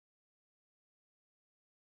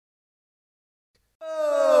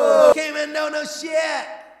know shit.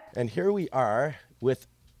 And here we are with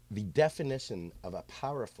the definition of a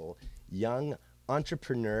powerful young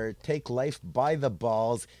entrepreneur. Take life by the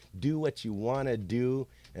balls, do what you want to do,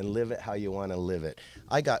 and live it how you want to live it.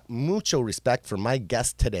 I got mucho respect for my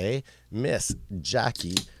guest today, Miss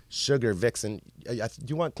Jackie Sugar Vixen. Do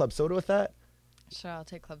you want club soda with that? Sure, I'll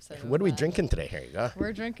take club soda. What are we drinking today? Here you go.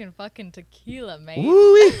 We're drinking fucking tequila, mate.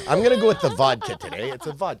 Woo-wee. I'm going to go with the vodka today. It's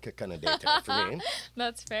a vodka kind of day today for me.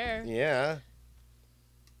 That's fair. Yeah.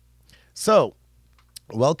 So,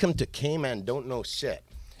 welcome to K-Man Don't Know Shit.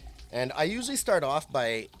 And I usually start off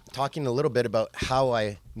by talking a little bit about how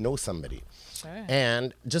I know somebody. Sure.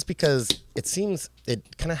 And just because it seems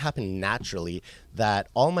it kind of happened naturally that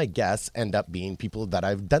all my guests end up being people that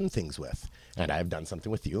I've done things with. And I've done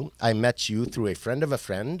something with you. I met you through a friend of a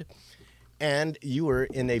friend. And you were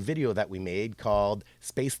in a video that we made called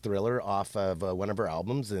Space Thriller off of one of our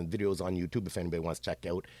albums. And videos on YouTube if anybody wants to check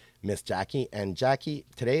out Miss Jackie. And Jackie,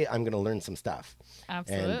 today I'm going to learn some stuff.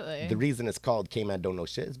 Absolutely. And the reason it's called K-Man Don't Know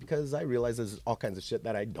Shit is because I realize there's all kinds of shit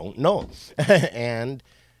that I don't know. And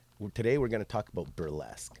today we're going to talk about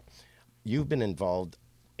burlesque. You've been involved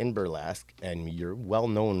in burlesque and you're well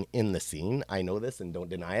known in the scene. I know this and don't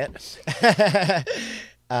deny it.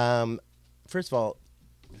 First of all,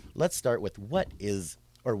 let's start with what is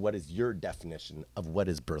your definition of what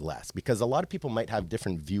is burlesque? Because a lot of people might have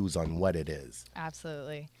different views on what it is.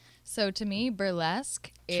 Absolutely. So to me,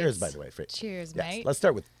 burlesque is... Cheers, by the way. Cheers, yes. mate. Let's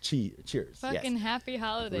start with cheers. Fucking yes. happy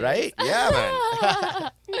holidays. Right? Yeah,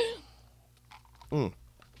 man.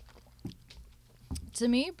 To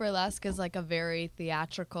me, burlesque is like a very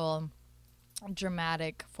theatrical,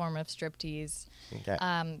 dramatic form of striptease.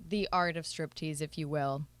 Okay. The art of striptease, if you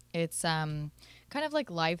will. It's kind of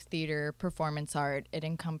like live theater, performance art. It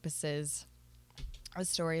encompasses a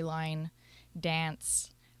storyline,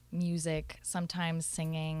 dance, music, sometimes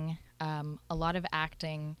singing, a lot of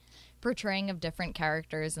acting, portraying of different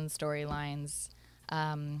characters and storylines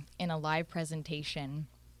in a live presentation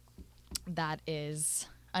that is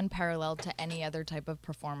unparalleled to any other type of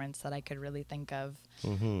performance that I could really think of.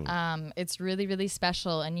 Mm-hmm. It's really, really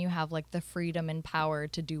special, and you have like the freedom and power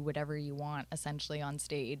to do whatever you want essentially on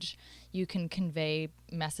stage. You can convey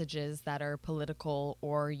messages that are political,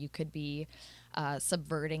 or you could be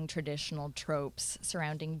subverting traditional tropes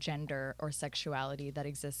surrounding gender or sexuality that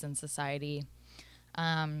exists in society.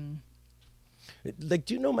 Like,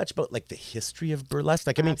 do you know much about like the history of burlesque?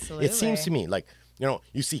 Like, I mean, Absolutely. it seems to me like, you know,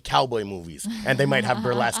 you see cowboy movies and they might have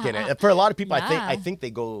burlesque in it. For a lot of people, Yeah. I think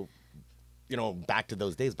they go, you know, back to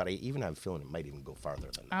those days, but I even have a feeling it might even go farther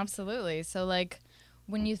than that. Absolutely. So, like,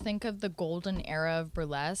 when you think of the golden era of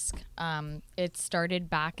burlesque, it started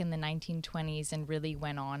back in the 1920s and really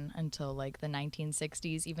went on until like the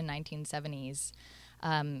 1960s, even 1970s.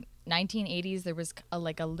 1980s, there was a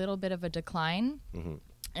little bit of a decline. Mm-hmm.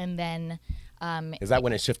 And then... is that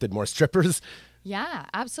when it shifted more strippers? Yeah,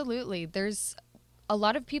 absolutely. There's a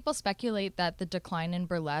lot of people speculate that the decline in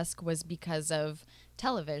burlesque was because of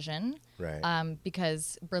television. Right.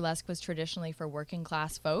 Because burlesque was traditionally for working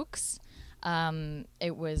class folks.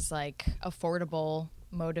 It was like affordable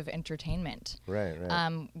mode of entertainment. Right.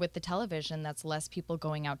 With the television, that's less people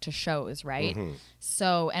going out to shows, right? Mm-hmm.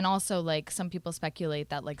 So, and also like some people speculate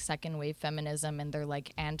that like second wave feminism and their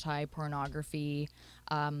like anti-pornography,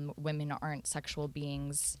 women aren't sexual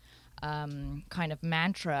beings, kind of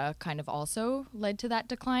mantra kind of also led to that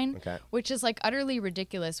decline, Okay. which is like utterly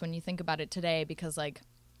ridiculous when you think about it today, because like,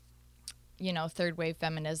 you know, third wave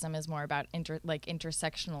feminism is more about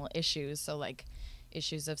intersectional issues. So like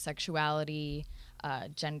issues of sexuality,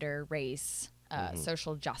 gender, race,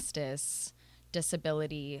 social justice,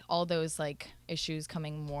 disability, all those like issues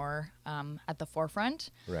coming more at the forefront.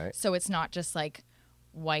 Right. So it's not just like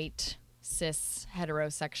white, cis,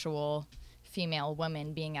 heterosexual female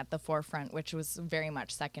women being at the forefront, which was very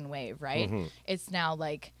much second wave, right? Mm-hmm. It's now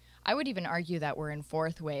like, I would even argue that we're in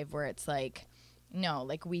fourth wave, where it's like, no,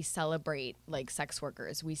 like we celebrate like sex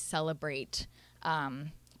workers, we celebrate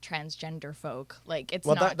transgender folk. Like it's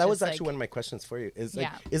not that was just, actually like, one of my questions for you. Is like,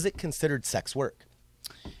 Yeah. is it considered sex work?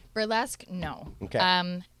 burlesque, no.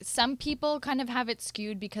 Okay. Some people kind of have it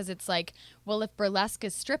skewed because it's like, well, if burlesque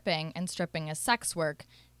is stripping and stripping is sex work,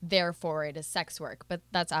 therefore it is sex work. But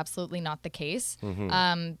that's absolutely not the case.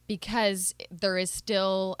 Mm-hmm. Because there is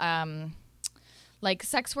still like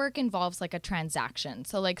sex work involves like a transaction.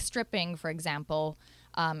 So like stripping, for example,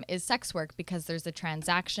 is sex work, because there's a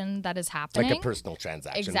transaction that is happening. Like a personal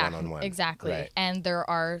transaction, one-on-one. Exactly. Right. And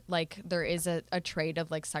there is a trade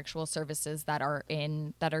of like sexual services that are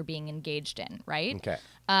being engaged in, right? Okay.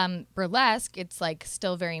 Burlesque, it's like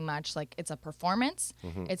still very much like it's a performance.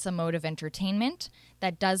 It's a mode of entertainment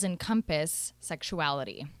that does encompass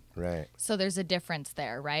sexuality. Right. So there's a difference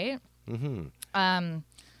there, right?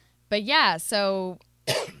 But yeah, so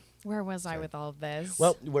where was I with all of this?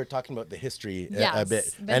 Well, we're talking about the history a Yes,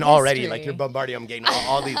 bit, the and already, history. like, you're bombarding. I'm getting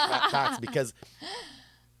all these facts because,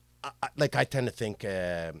 I tend to think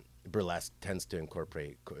burlesque tends to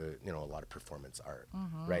incorporate, a lot of performance art,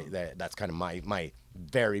 right? That's kind of my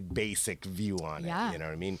very basic view on Yeah. it. You know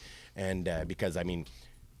what I mean? And because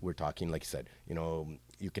we're talking, like you said,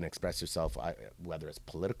 you can express yourself, whether it's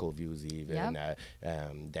political views, even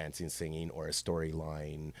dancing, singing, or a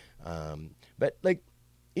storyline. But like,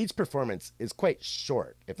 each performance is quite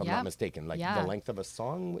short, if I'm not mistaken. Like the length of a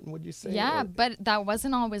song, would you say? Yeah, but that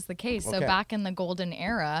wasn't always the case. So Okay. back in the golden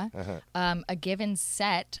era, a given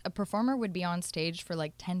set, a performer would be on stage for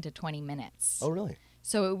like 10 to 20 minutes. Oh, really?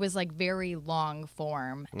 So it was like very long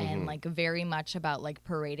form and like very much about like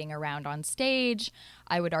parading around on stage.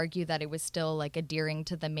 I would argue that it was still like adhering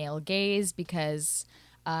to the male gaze because,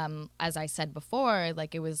 as I said before,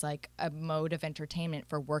 like it was like a mode of entertainment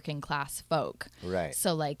for working class folk. Right.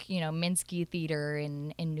 So like, Minsky Theater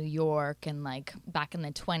in New York and like back in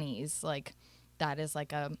the 20s, like that is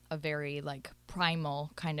like a very like primal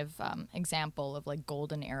kind of example of like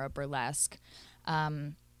golden era burlesque.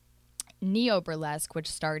 Neo-burlesque, which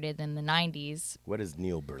started in the 90s. What is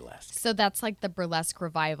neo-burlesque? So that's like the burlesque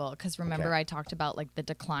revival, because remember Okay. I talked about like the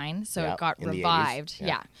decline, so Yeah, it got in the 80s, revived. yeah.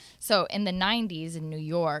 Yeah. So in the 90s in New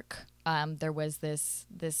York, there was this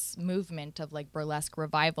movement of like burlesque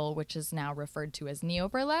revival, which is now referred to as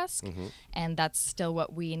neo-burlesque, and that's still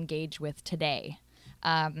what we engage with today.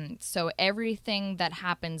 So everything that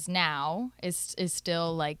happens now is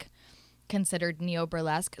still like considered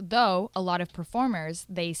neo-burlesque, though a lot of performers,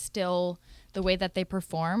 the way that they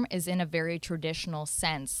perform is in a very traditional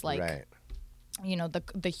sense, like Right.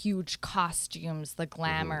 the huge costumes, the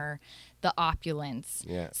glamour, the opulence.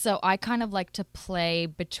 Yeah. So I kind of like to play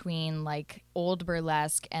between like old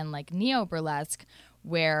burlesque and like neo-burlesque,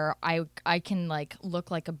 where I can like look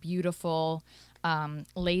like a beautiful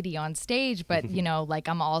lady on stage, but like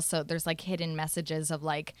I'm also, there's like hidden messages of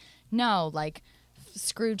like, no, like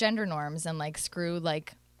screw gender norms and like screw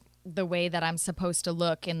like the way that I'm supposed to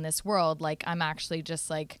look in this world. Like I'm actually just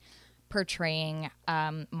like portraying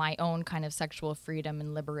my own kind of sexual freedom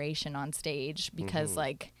and liberation on stage because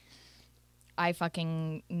like I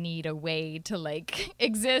fucking need a way to like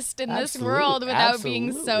exist in this world without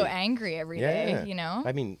being so Absolutely. angry every day, you know?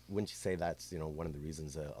 I mean, wouldn't you say that's, one of the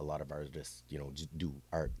reasons a lot of artists, just do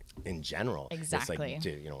art in general. Exactly. It's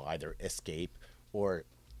like to, either escape or,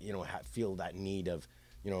 feel that need of,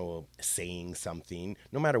 saying something,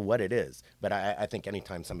 no matter what it is. But I think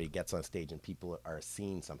anytime somebody gets on stage and people are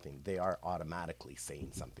seeing something, they are automatically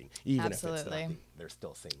saying something. Even if it's Absolutely. nothing, they're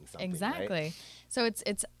still saying something. Exactly. Right? So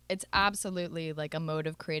it's absolutely like a mode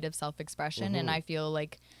of creative self-expression, and I feel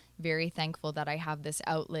like very thankful that I have this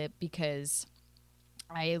outlet because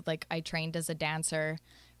I trained as a dancer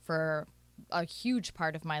for a huge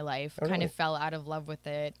part of my life. Oh, Kind really? of fell out of love with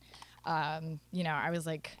it. I was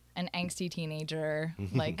like an angsty teenager,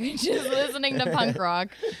 like just listening to punk rock,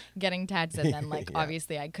 getting tats, and then like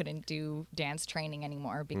obviously I couldn't do dance training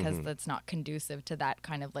anymore because that's not conducive to that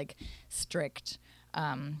kind of like strict,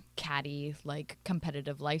 catty, like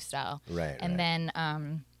competitive lifestyle. Right, And right.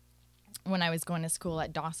 then when I was going to school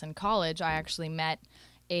at Dawson College, I actually met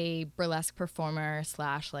a burlesque performer /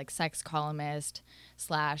 like sex columnist /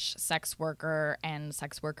 sex worker and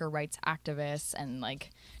sex worker rights activist, and like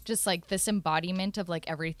just like this embodiment of like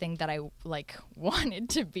everything that I like wanted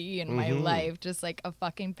to be in my life, just like a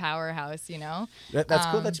fucking powerhouse, That's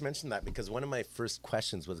cool that you mentioned that, because one of my first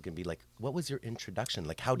questions was going to be like, what was your introduction?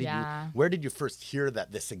 Like, where did you first hear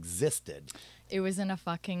that this existed? It was in a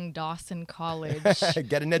fucking Dawson College.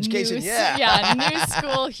 Get an education, new, yeah. New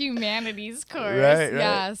school humanities course. Right.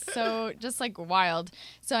 Yeah, so just like wild.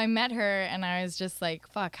 So I met her and I was just like,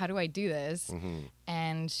 fuck, how do I do this?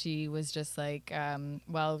 And she was just like,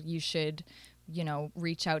 well, you should,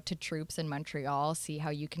 reach out to troops in Montreal, see how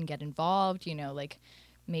you can get involved, like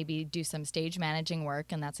maybe do some stage managing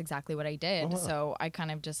work. And that's exactly what I did. wow. So I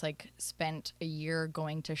kind of just like spent a year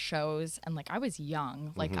going to shows, and like I was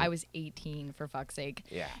young, like I was 18 for fuck's sake.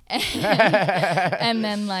 Yeah. And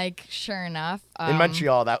then like sure enough, In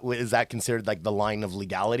Montreal, is that considered like the line of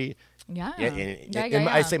legality? yeah.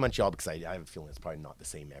 I say Montreal because I have a feeling it's probably not the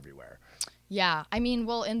same everywhere. Yeah. I mean,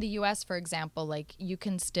 well, in the US, for example, like you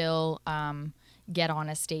can still get on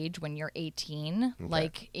a stage when you're 18,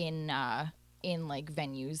 like in like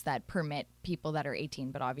venues that permit people that are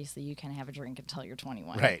 18, but obviously you can't have a drink until you're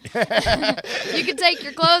 21. Right. You can take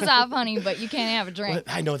your clothes off, honey, but you can't have a drink.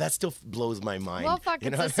 I know that still blows my mind. Well, fuck,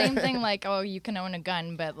 it's the same thing. Like, oh, you can own a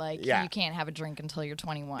gun, but like Yeah. you can't have a drink until you're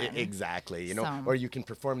 21. Exactly. You know, So- or you can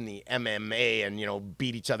perform the MMA and, you know,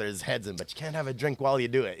 beat each other's heads in, but you can't have a drink while you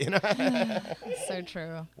do it, you know? So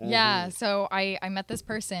true. Yeah. So I met this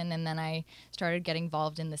person and then I started getting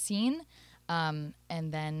involved in the scene. And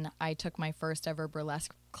then I took my first ever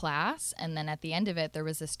burlesque class. And then at the end of it, there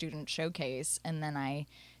was a student showcase. And then I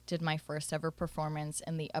did my first ever performance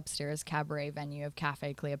in the upstairs cabaret venue of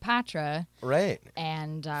Cafe Cleopatra. Right.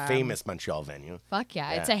 And Famous Montreal venue. fuck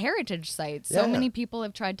yeah, it's Yeah. a heritage site. So Yeah. many people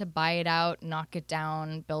have tried to buy it out, knock it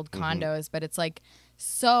down, build Mm-hmm. condos, but it's like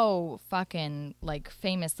so fucking like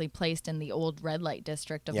famously placed in the old red light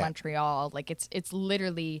district of Yeah. Montreal. Like it's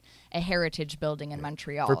literally a heritage building in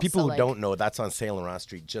Montreal. For people So, who like, don't know, that's on Saint Laurent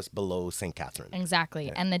Street, just below St. Catherine. Exactly.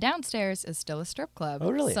 And the downstairs is still a strip club. Oh,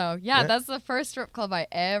 really? So yeah, Yeah. that's the first strip club I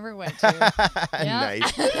ever went to. Yeah.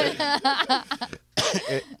 Nice.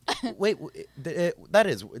 Wait, that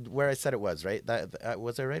is where I said it was, right? That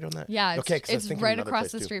was I right on that? Yeah, Okay, 'cause I was it's thinking right another across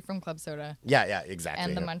place the too. street from Club Soda Yeah, exactly.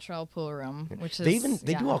 and the yeah. Montreal Pool Room, which is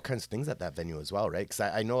They do yeah. all kinds of things at that venue as well, right? Because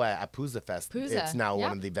I know at Pooza Fest, Pooza, it's now yeah.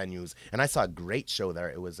 one of the venues, and I saw a great show there.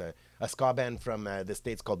 It was a ska band from the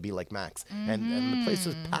States called Be Like Max, and the place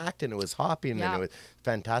was packed and it was hopping Mm-hmm. Yeah. and it was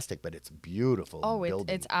fantastic. But it's beautiful. Oh,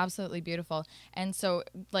 building. it's absolutely beautiful. And so,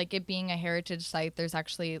 like it being a heritage site, there's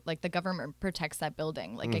actually like the government protects that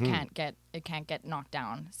building. Like it can't get knocked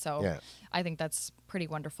down. So Mm-hmm. Yeah. I think that's pretty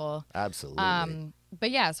wonderful. Absolutely.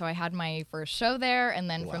 But yeah, so I had my first show there, and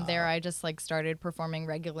then from there Wow. I just like started performing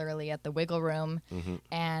regularly at the Wiggle Room, Mm-hmm.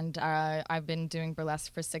 and I've been doing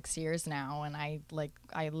burlesque for 6 years now, and I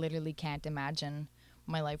literally can't imagine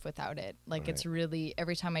my life without it. Like it's really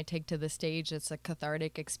every time I take to the stage, it's a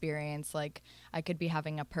cathartic experience. Like I could be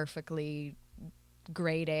having a perfectly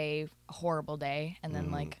grade A horrible day, and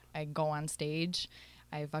then like I go on stage,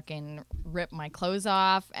 I fucking rip my clothes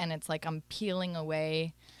off, and it's like I'm peeling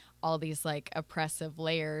away all these like oppressive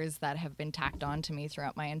layers that have been tacked onto me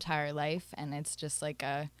throughout my entire life, and it's just like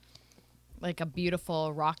a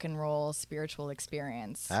beautiful rock and roll spiritual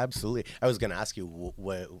experience. Absolutely. I was going to ask you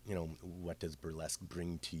what does burlesque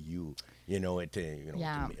bring to you?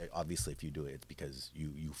 Yeah. Obviously if you do it, it's because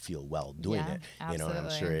you feel well doing Yeah, it. And I'm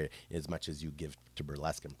absolutely. sure as much as you give to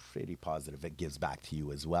burlesque, I'm pretty positive it gives back to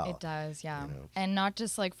you as well. It does, yeah. know. And not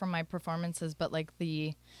just like from my performances, but like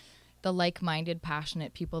the like-minded,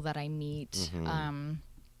 passionate people that I meet.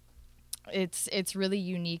 It's really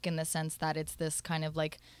unique in the sense that it's this kind of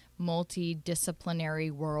like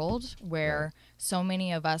multidisciplinary world where so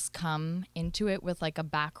many of us come into it with like a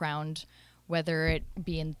background, whether it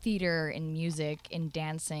be in theater, in music, in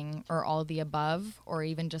dancing, or all the above, or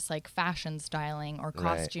even just like fashion styling or Right.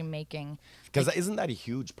 costume making. Because isn't that a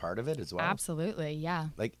huge part of it as well? Absolutely, yeah.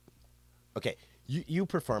 Like, okay, you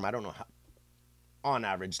perform, I don't know how, on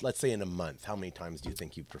average, let's say in a month, how many times do you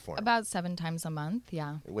think you perform? About 7 times a month,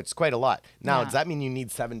 yeah. Which is quite a lot. Now, Yeah. does that mean you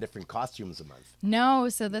need 7 different costumes a month? No,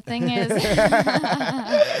 so the thing is,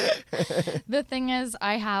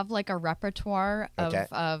 I have like a repertoire Okay.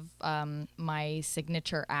 of my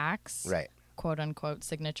signature acts, Right. quote unquote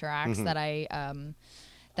signature acts that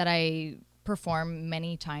I perform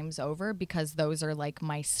many times over because those are like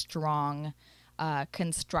my strong,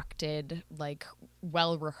 constructed, like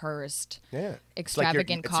well rehearsed, Yeah. It's like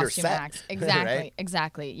extravagant it's your costume set, acts. Exactly, right?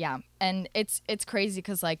 exactly. Yeah, and it's crazy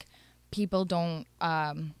because like people don't,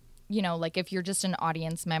 like if you're just an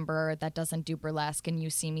audience member that doesn't do burlesque and you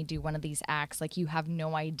see me do one of these acts, like you have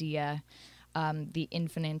no idea the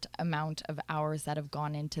infinite amount of hours that have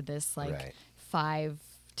gone into this like Right. 5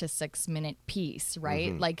 to 6 minute piece,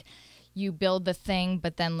 right? Like you build the thing,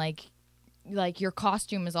 but then like your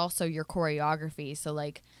costume is also your choreography. So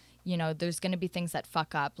like, there's going to be things that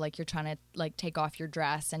fuck up. Like you're trying to like take off your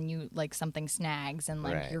dress and you like something snags and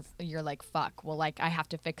like Right. you're like, fuck, well, like I have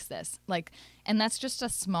to fix this. Like, and that's just a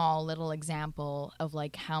small little example of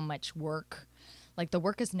like how much work, like the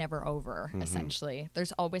work is never over essentially.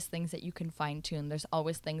 There's always things that you can fine tune. There's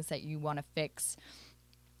always things that you want to fix.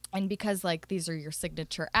 And because like these are your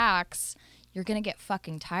signature acts, you're going to get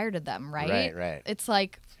fucking tired of them, right? Right. It's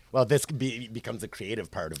like Well, this becomes a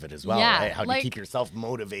creative part of it as well, Yeah, right? How do like- you keep yourself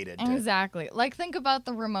motivated? Exactly. Like, think about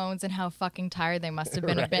the Ramones and how fucking tired they must have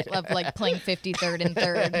been a bit of like playing 53rd and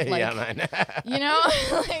 3rd. Like, Yeah, man. you know?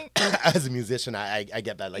 Like, As a musician, I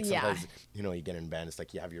get that. Like Yeah. sometimes, you get in a band, it's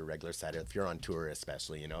like you have your regular set. If you're on tour,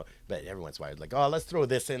 especially, but every once in a while, like, oh, let's throw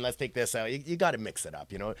this in, let's take this out. You got to mix it up,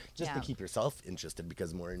 just to Yeah. keep yourself interested,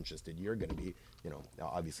 because the more interested you're going to be,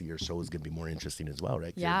 obviously your show is going to be more interesting as well,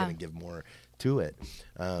 right? 'Cause Yeah. You're going to give more to it.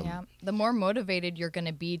 yeah. The more motivated you're going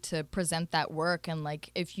to be to present that work, and like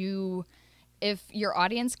if your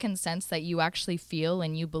audience can sense that you actually feel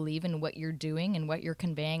and you believe in what you're doing and what you're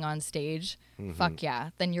conveying on stage, fuck yeah,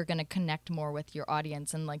 then you're going to connect more with your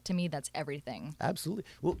audience. And like, to me, that's everything. Absolutely.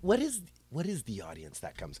 Well, what is the audience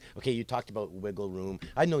that comes? Okay, you talked about Wiggle Room.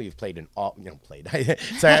 I know you've played in all, played. Sorry,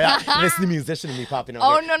 this is the musician in me popping out.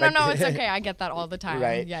 Oh, here. no, it's okay. I get that all the time.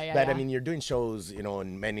 Right. Yeah. But I mean, you're doing shows,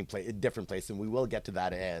 in many different places, and we will get to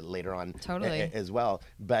that later on. Totally. As well.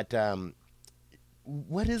 But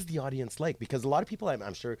what is the audience like? Because a lot of people,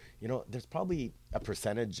 I'm sure, there's probably a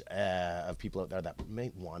percentage of people out there that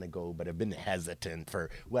might want to go, but have been hesitant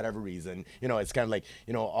for whatever reason. It's kind of like,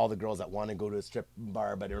 all the girls that want to go to a strip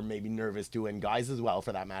bar, but are maybe nervous too, and guys as well,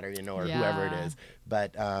 for that matter, or whoever it Yeah. is.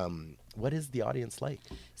 But what is the audience like?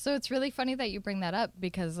 So it's really funny that you bring that up,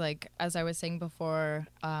 because like, as I was saying before,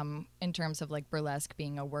 in terms of like burlesque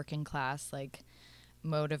being a working class like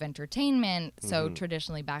mode of entertainment, so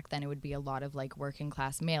traditionally back then it would be a lot of like working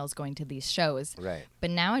class males going to these shows. Right. But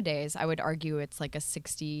nowadays I would argue it's like a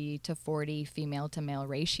 60 to 40 female to male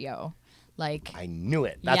ratio. Like, I knew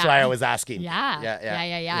it. That's Yeah. why I was asking.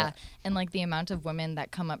 Yeah. And like the amount of women that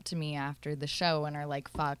come up to me after the show and are like,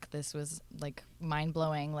 fuck, this was like mind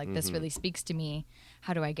blowing. Like, this really speaks to me.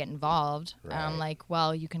 How do I get involved? And I'm Right. like,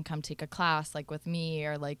 well, you can come take a class like with me,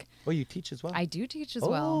 or like, Oh, you teach as well? I do teach as Oh,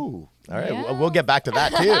 well. all right. Yeah. We'll get back to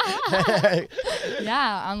that too.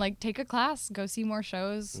 Yeah. I'm like, take a class, go see more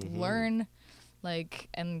shows, Mm-hmm. learn, like,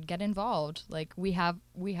 and get involved. Like, we have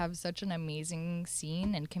such an amazing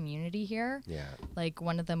scene and community here. Yeah. Like,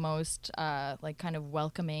 one of the most like kind of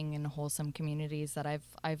welcoming and wholesome communities that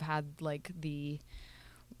I've had like the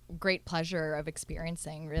great pleasure of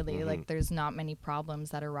experiencing, really. Like, there's not many problems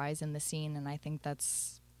that arise in the scene, and I think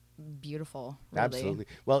that's beautiful, really. Absolutely.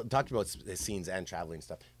 Well, talking about scenes and traveling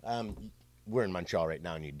stuff. We're in Montreal right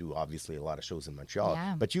now, and you do obviously a lot of shows in Montreal.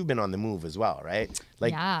 Yeah. But you've been on the move as well, right?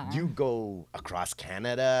 Like, Yeah. do you go across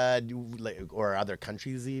Canada, or other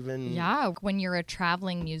countries even? Yeah, when you're a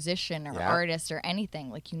traveling musician or Yeah. artist or anything,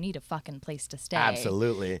 like, you need a fucking place to stay.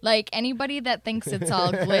 Absolutely. Like, anybody that thinks it's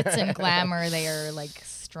all glitz and glamour, they are like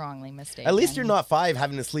strongly mistaken. At least you're not 5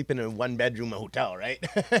 having to sleep in a 1-bedroom hotel, right?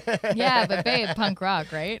 Yeah, but babe, punk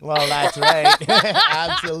rock, right? Well, that's right.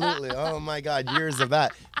 Absolutely. Oh my God, years of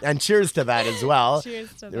that, and cheers to that as well.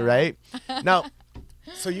 Cheers to that. Right now,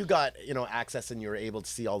 so you got access, and you were able to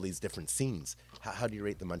see all these different scenes. How do you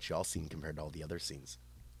rate the Montreal scene compared to all the other scenes?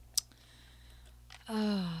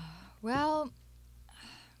 Well,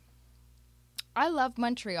 I love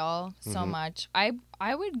Montreal so much. I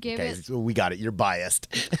would give Okay, it. so we got it. You're biased.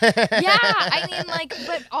 Yeah, I mean, like,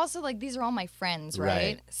 but also like these are all my friends, right?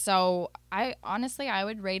 Right. So I honestly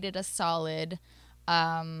would rate it a solid.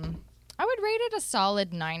 I would rate it a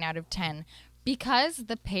solid 9 out of 10, because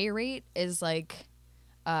the pay rate is like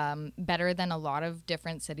better than a lot of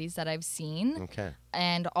different cities that I've seen. Okay.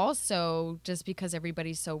 And also just because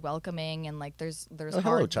everybody's so welcoming, and like there's Oh,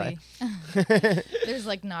 hello, Chai. there's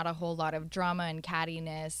like not a whole lot of drama and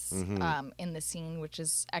cattiness in the scene, which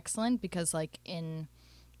is excellent, because like in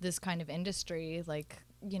this kind of industry, like,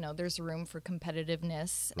 there's room for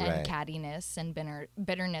competitiveness and Right. cattiness and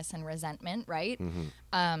bitterness and resentment, right?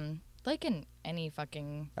 Like in any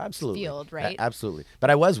fucking Absolutely. field, right? Absolutely. But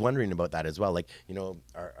I was wondering about that as well. Like,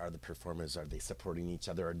 are the performers, are they supporting each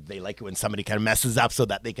other? Or do they like it when somebody kind of messes up so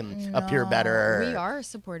that they can appear better? We are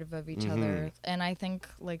supportive of each other, and I think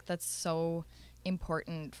like that's so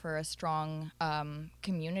important for a strong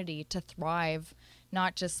community to thrive,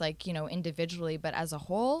 not just like individually, but as a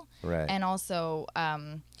whole. Right. And also,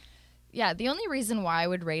 yeah, the only reason why I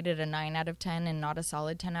would rate it a 9 out of 10 and not a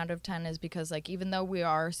solid 10 out of 10 is because like even though we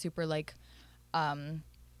are super like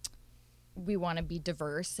we want to be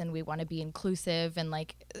diverse and we want to be inclusive, and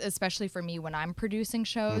like especially for me when I'm producing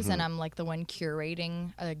shows and I'm like the one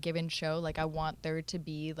curating a given show, like I want there to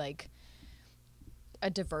be like a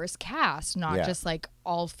diverse cast, not Yeah. just like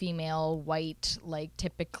all female, white, like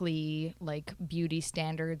typically like beauty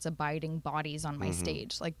standards abiding bodies on my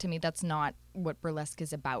stage. Like to me, that's not what burlesque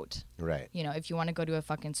is about. Right. If you want to go to a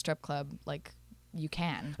fucking strip club, like you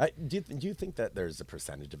can. Do you think that there's a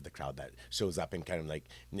percentage of the crowd that shows up and kind of like,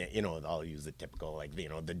 you know, I'll use the typical, like, you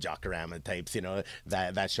know, the Jockorama types, you know,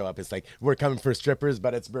 that show up. It's like, we're coming for strippers,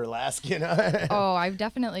 but it's burlesque, you know? Oh, I've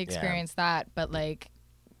definitely experienced that. But like,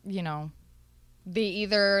 you know, they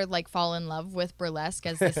either like fall in love with burlesque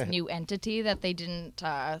as this new entity that they didn't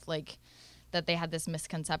like, that they had this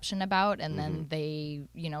misconception about. And then they,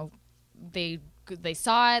 you know, they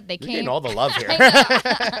saw it, they You're came. getting all the love here.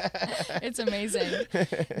 It's amazing.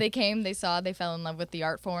 They came, they saw, they fell in love with the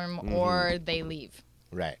art form, or they leave.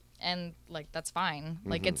 Right. And like that's fine.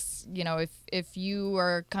 Like it's, you know, if you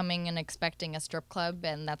are coming and expecting a strip club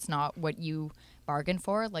and that's not what you bargain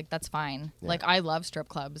for, like that's fine. Yeah. Like I love strip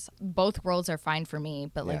clubs. Both worlds are fine for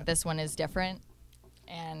me, but like Yeah. this one is different.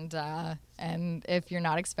 And if you're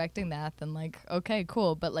not expecting that, then like okay,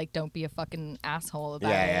 cool, but like don't be a fucking asshole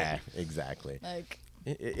about it. Yeah, exactly. Like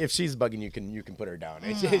If she's bugging you, can put her down.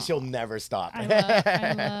 She'll never stop. I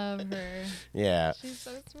love her. Yeah. She's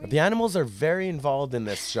so sweet. The animals are very involved in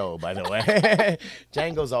this show, by the way.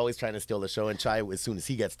 Django's always trying to steal the show, and Chai, as soon as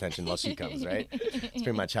he gets attention, well, she comes, right? It's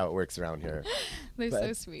pretty much how it works around here. They're But-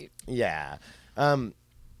 so sweet. Yeah.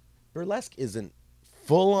 Burlesque isn't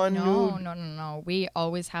full on No, nude. no. We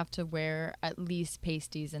always have to wear at least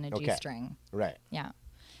pasties and a Okay. G-string. Right. Yeah.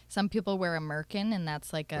 Some people wear a merkin, and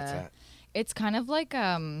that's like What's a. that? It's kind of like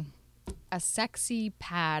a sexy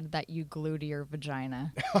pad that you glue to your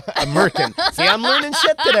vagina. A merkin. See, I'm learning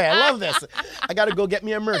shit today. I love this. I got to go get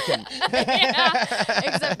me a merkin.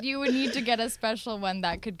 Except you would need to get a special one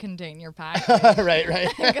that could contain your package. right.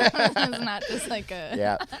 It's not just like a.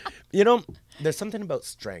 Yeah. You know, there's something about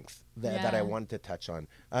strength that I Yeah. want to touch on.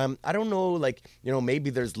 I don't know, like, you know,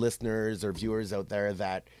 maybe there's listeners or viewers out there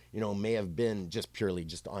that, you know, may have been just purely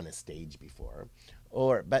just on a stage before.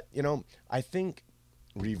 But, you know, I think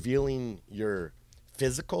revealing your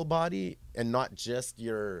physical body and not just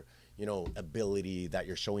your, you know, ability that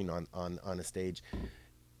you're showing on a stage,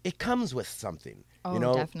 it comes with something. Oh, you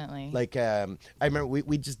know? definitely. Like, I remember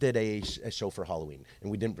we just did a show for Halloween, and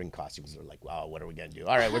we didn't bring costumes. We were like, wow, what are we going to do?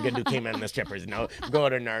 All right, we're going to do Cayman and the Strippers, you know, go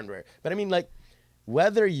out in our underwear. But I mean, like,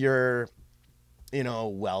 whether you're, you know,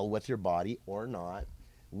 well with your body or not,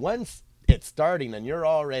 once it's starting and you're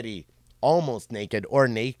already almost naked or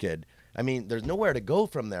naked, I mean, there's nowhere to go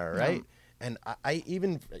from there, right? And I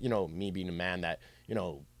even, you know, me being a man that, you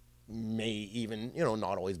know, may even, you know,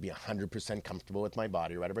 not always be 100% comfortable with my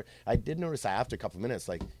body or whatever, I did notice after a couple of minutes,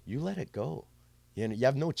 like, you let it go. You know, you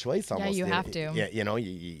have no choice almost. you have to. Yeah, you know,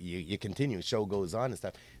 you continue, show goes on and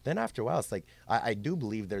stuff. Then after a while, it's like, I do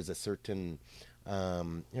believe there's a certain,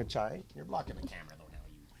 here, Chai, you're blocking the camera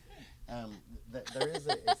though now. There is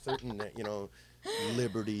a certain, you know,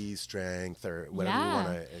 liberty, strength, or whatever you want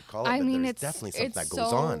to call it. I but mean, there's it's definitely something that so,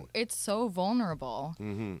 goes on. It's so vulnerable,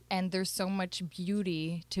 and there's so much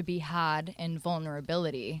beauty to be had in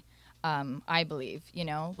vulnerability. I believe, you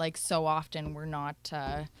know, like so often we're not.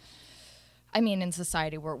 I mean, in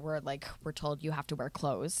society, we're told you have to wear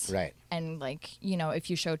clothes, Right. And like, you know, if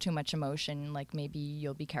you show too much emotion, like maybe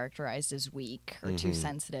you'll be characterized as weak or too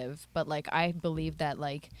sensitive. But like, I believe that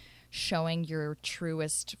like showing your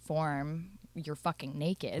truest form, you're fucking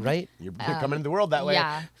naked, Right? You're coming into the world that way.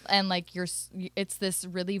 yeah, and like it's this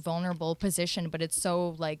really vulnerable position, but it's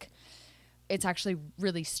so like it's actually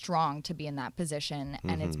really strong to be in that position,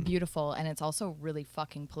 and it's beautiful, and it's also really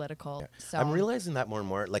fucking political. So I'm realizing that more and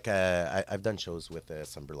more. Like, I've done shows with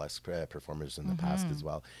some burlesque performers in the past as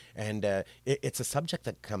well, and it's a subject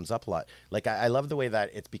that comes up a lot. Like, I love the way that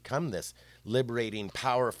it's become this liberating,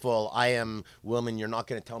 powerful, I am woman, you're not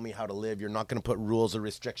going to tell me how to live, you're not going to put rules or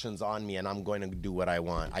restrictions on me, and I'm going to do what I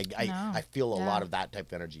want. I feel a lot of that type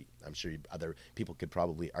of energy. I'm sure other people could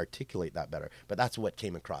probably articulate that better, but that's what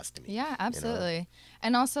came across to me. Yeah, absolutely.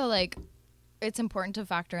 And also, like, it's important to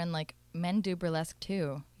factor in, like, men do burlesque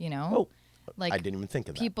too, you know? Oh, like, I didn't even think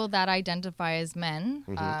of that. people that identify as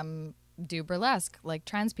men do burlesque, like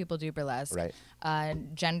trans people do burlesque. Right.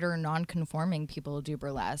 Gender non-conforming people do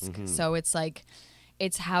burlesque. So it's like,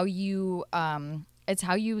 it's how you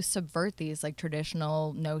subvert these like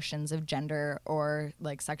traditional notions of gender or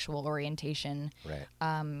like sexual orientation.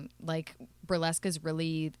 Right. Like burlesque is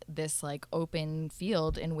really this like open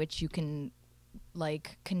field in which you can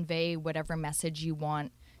like convey whatever message you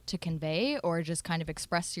want to convey, or just kind of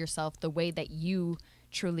express yourself the way that you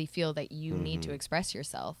truly feel that you need to express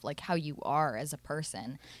yourself, like how you are as a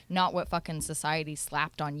person, not what fucking society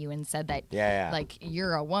slapped on you and said that like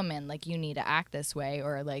you're a woman, like you need to act this way,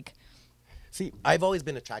 or like. See, I've always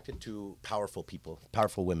been attracted to powerful people,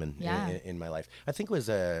 powerful women in my life. I think it was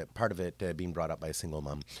part of it being brought up by a single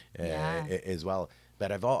mom as well.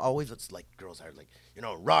 But I've always, it's like girls are like, you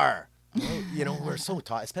know, rawr, We're so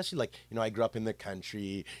taught, especially like, I grew up in the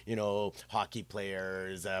country, hockey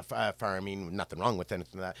players, farming, nothing wrong with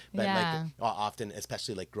anything like that. But Yeah. like often,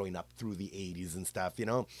 especially like growing up through the 80s and stuff,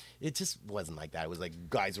 it just wasn't like that. It was like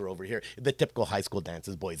guys were over here, the typical high school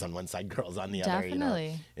dances, boys on one side, girls on the other,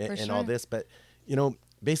 Definitely, for and all sure. this. But,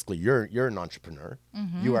 basically you're an entrepreneur.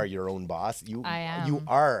 You are your own boss. I am. You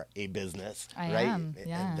are a business, I right? am,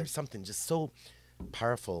 yeah. And there's something just so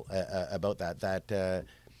powerful about that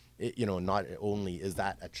not only is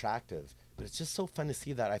that attractive, but it's just so fun to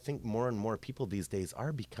see that. I think more and more people these days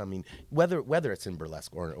are becoming, whether it's in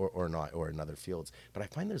burlesque or not, or in other fields, but I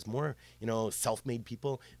find there's more self-made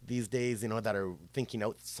people these days that are thinking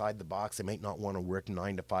outside the box. They might not want to work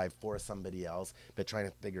 9 to 5 for somebody else, but trying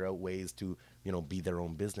to figure out ways to be their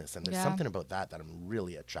own business. And there's Yeah. something about that I'm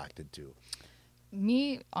really attracted to.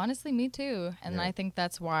 Honestly, me too. And Yeah. I think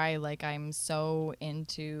that's why, like, I'm so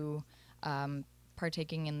into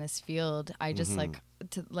partaking in this field. I just like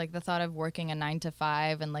the thought of working a 9 to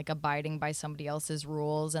 5 and like abiding by somebody else's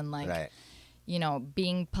rules and like, Right.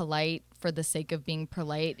 being polite for the sake of being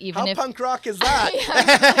polite, even How if punk rock is that?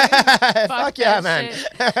 Fuck yeah, that man.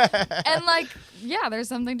 shit. And like, yeah, there's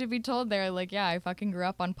something to be told there. Like, yeah, I fucking grew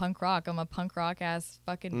up on punk rock. I'm a punk rock ass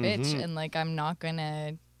fucking bitch, and like, I'm not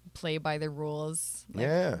gonna play by the rules. Like,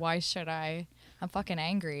 Yeah. why should I? I'm fucking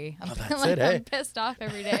angry. I'm, that's like, it, eh? I'm pissed off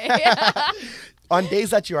every day. On days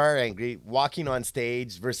that you are angry, walking on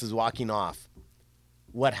stage versus walking off,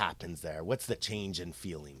 what happens there? What's the change in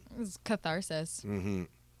feeling? It's catharsis.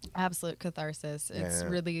 Absolute catharsis. It's Yeah.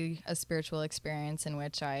 really a spiritual experience in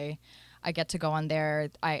which I get to go on there.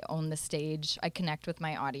 I own the stage. I connect with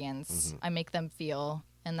my audience. I make them feel,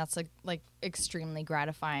 and that's like extremely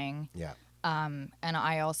gratifying. Yeah. And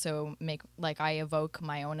I also I evoke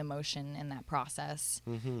my own emotion in that process.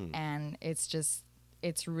 And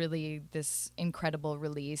it's really this incredible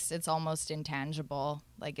release. It's almost intangible.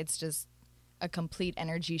 Like, it's just a complete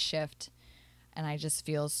energy shift. And I just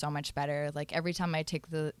feel so much better. Like, every time I take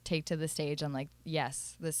to the stage, I'm like,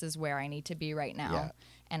 yes, this is where I need to be right now. Yeah.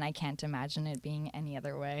 And I can't imagine it being any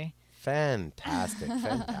other way. Fantastic.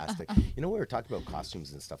 We were talking about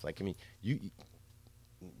costumes and stuff. Like, I mean,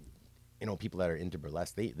 people that are into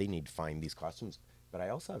burlesque, they need to find these costumes. But I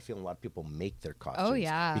also have a feeling a lot of people make their costumes. Oh,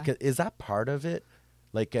 yeah. Because is that part of it?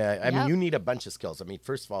 Like, I mean, Yep. you need a bunch of skills. I mean,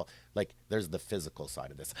 first of all, like, there's the physical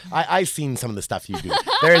side of this. I've seen some of the stuff you do.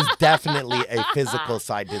 There is definitely a physical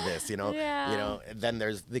side to this, Yeah. Then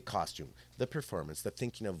there's the costume, the performance, the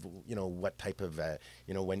thinking of, what type of,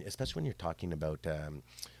 especially when you're talking about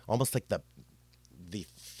almost like the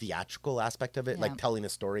theatrical aspect of it, Yeah. like telling a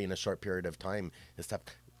story in a short period of time and stuff.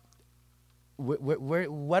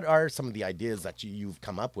 What are some of the ideas that you've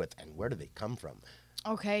come up with, and where do they come from?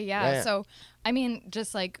 Okay, yeah. Yeah. So, I mean,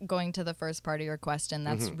 just like going to the first part of your question,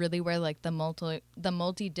 that's really where like the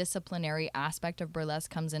multidisciplinary aspect of burlesque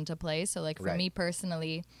comes into play. So, like, for Right. me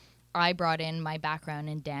personally, I brought in my background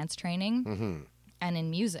in dance training and in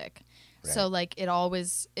music. So, Right. like, it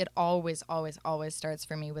always starts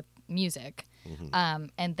for me with music.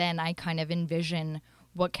 And then I kind of envision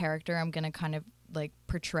what character I'm going to kind of like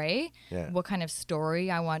portray, Yeah. what kind of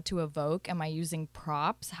story I want to evoke. Am I using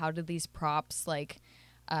props? How do these props like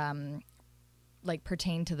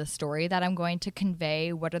pertain to the story that I'm going to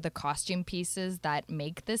convey? What are the costume pieces that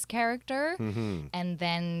make this character? And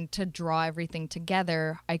then to draw everything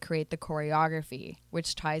together, I create the choreography,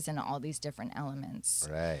 which ties in all these different elements.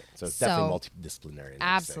 Right. So it's So- definitely multidisciplinary. let's say.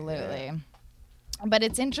 Absolutely. Yeah. But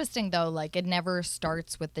it's interesting though, like, it never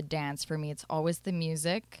starts with the dance for me. It's always the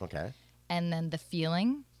music Okay. and then the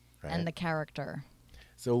feeling Right. and the character.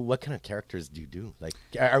 So what kind of characters do you do? Like,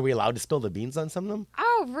 are we allowed to spill the beans on some of them?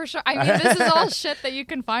 Oh, for sure. I mean, this is all shit that you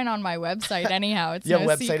can find on my website anyhow. It's You have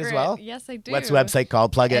no a website as secret. well? Yes, I do. What's the website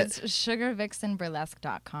called? Plug it. It's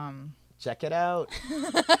sugarvixenburlesque.com. Check it out.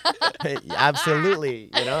 Absolutely.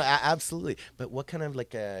 Absolutely. But what kind of like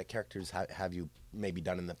characters have you maybe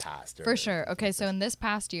done in the past? For sure. Okay, so in this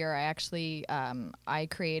past year, I actually I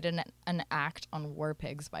created an act on War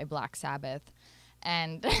Pigs by Black Sabbath.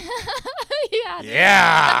 And yeah.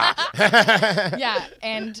 Yeah. Yeah,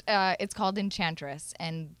 and it's called Enchantress,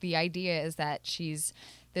 and the idea is that she's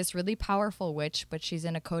this really powerful witch, but she's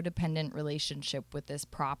in a codependent relationship with this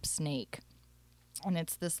prop snake, and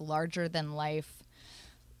it's this larger than life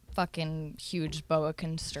fucking huge boa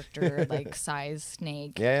constrictor like size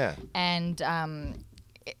snake. Yeah. And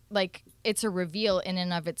it's a reveal in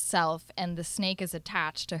and of itself, and the snake is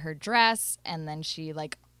attached to her dress, and then she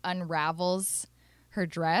like unravels her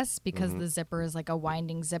dress because the zipper is like a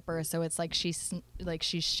winding zipper, so it's like she's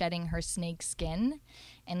shedding her snake skin,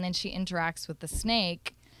 and then she interacts with the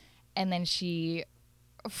snake, and then she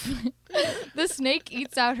the snake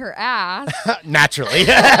eats out her ass. Naturally,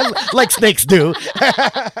 like snakes do.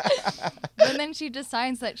 And then she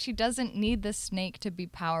decides that she doesn't need the snake to be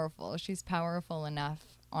powerful. She's powerful enough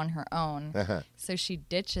on her own. So she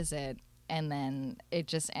ditches it, and then it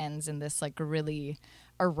just ends in this like really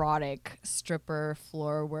erotic stripper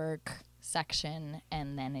floor work section,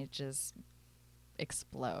 and then it just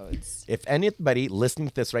explodes. If anybody listening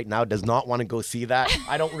to this right now does not want to go see that,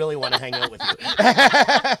 I don't really want to hang out with you.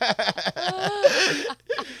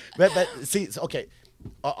 but see, okay.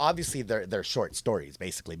 Obviously, they're short stories,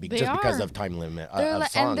 basically, just because of time limit of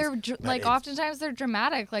songs. And they're like oftentimes they're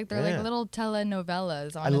dramatic, like they're like little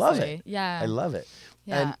telenovelas. Honestly. I love it. Yeah, I love it.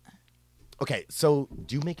 Yeah. And, okay, so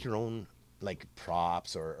do you make your own like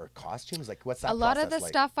props or costumes? Like, what's that? A lot of the like?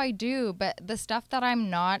 stuff I do, but the stuff that I'm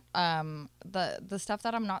not, the stuff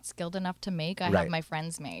that I'm not skilled enough to make, I have my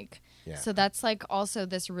friends make. Yeah. So that's like also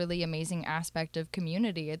this really amazing aspect of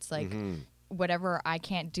community. It's like. Whatever I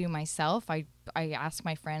can't do myself, I ask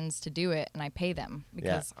my friends to do it, and I pay them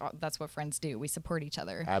because that's what friends do. We support each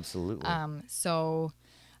other. Absolutely. So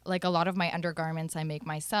like a lot of my undergarments I make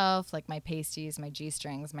myself, like my pasties, my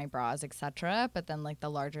G-strings, my bras, etc. But then like the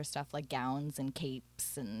larger stuff like gowns and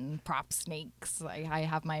capes and prop snakes, I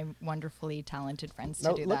have my wonderfully talented friends to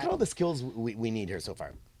do that. Look at all the skills we need here so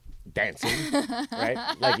far. Dancing, right?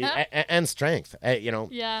 Like and strength,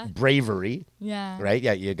 bravery, right?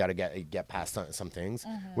 Yeah, you got to get past some things.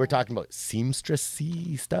 We're talking about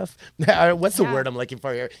seamstressy stuff. What's the word I'm looking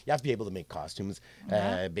for here? You have to be able to make costumes,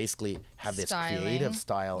 basically have this creative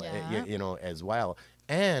style, as well,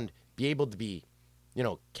 and be able to be,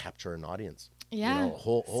 capture an audience. Yeah,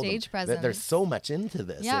 hold stage presence. There's so much into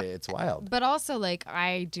this. Yeah. It's wild. But also, like,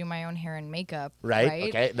 I do my own hair and makeup. Right?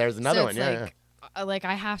 Okay, there's another one. Like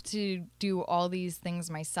I have to do all these things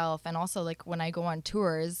myself, and also like when I go on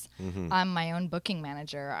tours, I'm my own booking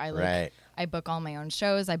manager. I book all my own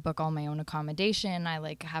shows. I book all my own accommodation. I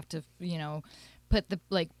like have to put the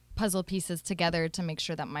like puzzle pieces together to make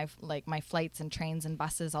sure that my flights and trains and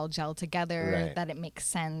buses all gel together, that it makes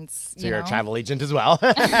sense. So you're a travel agent as well.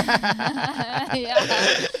 Yeah,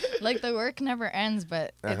 like the work never ends,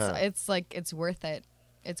 but it's like it's worth it.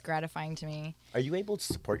 It's gratifying to me. Are you able to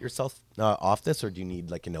support yourself off this, or do you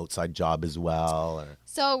need like an outside job as well? Or?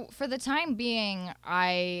 So for the time being,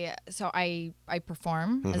 I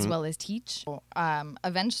perform as well as teach.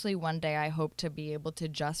 Eventually, one day, I hope to be able to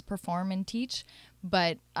just perform and teach.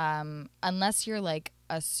 But unless you're like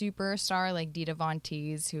a superstar like Dita Von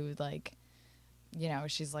Teese, who like,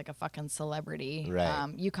 she's like a fucking celebrity.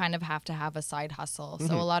 Right. You kind of have to have a side hustle.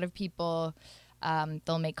 So a lot of people.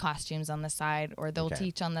 They'll make costumes on the side, or they'll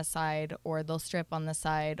teach on the side, or they'll strip on the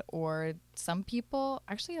side, or some people,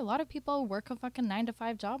 actually a lot of people work a fucking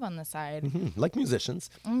 9-to-5 job on the side. Like musicians.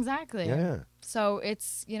 Exactly. Yeah. So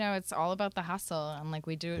it's, it's all about the hustle, and like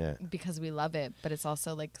we do it because we love it, but it's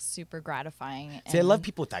also like super gratifying. See, I love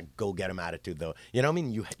people with that go-get-em attitude though. You know what I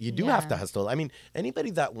mean? You do have to hustle. I mean, anybody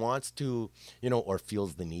that wants to, or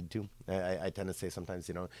feels the need to, I tend to say sometimes,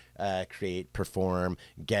 create, perform,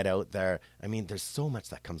 get out there. I mean, there's so much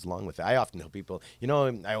that comes along with it. I often tell people,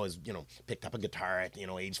 I always, picked up a guitar at,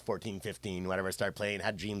 age 14, 15, whatever, I started playing,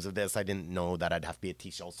 had dreams of this. I didn't know that I'd have to be a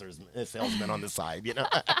t-shirt salesman on the side,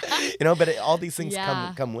 but all these things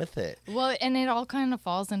come with it. Well, and it all kind of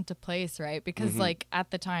falls into place, right? Because like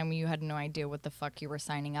at the time you had no idea what the fuck you were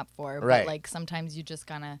signing up for. Right. But like sometimes you just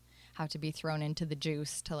kind of have to be thrown into the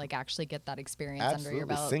juice to like actually get that experience under your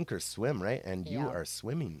belt. Sink or swim, right? And you are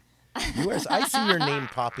swimming. I see your name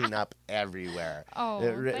popping up everywhere. Oh,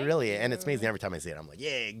 really, and it's amazing every time I see it. I'm like,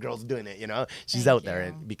 yay, girl's doing it. She's out there,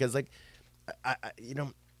 and because like,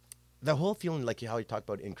 the whole feeling, like how you talk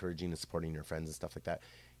about encouraging and supporting your friends and stuff like that.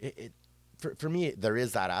 For me, there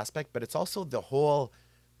is that aspect, but it's also the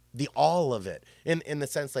all of it in the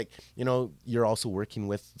sense like, you're also working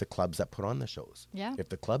with the clubs that put on the shows. Yeah. If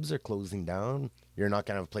the clubs are closing down, you're not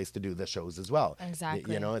going to have a place to do the shows as well.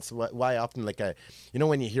 Exactly. It's why often like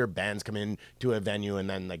when you hear bands come in to a venue and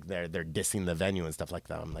then like they're dissing the venue and stuff like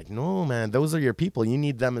that. I'm like, no, man, those are your people. You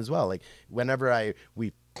need them as well. Like whenever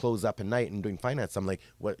we close up at night and doing finance, I'm like,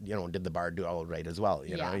 what, did the bar do all right as well?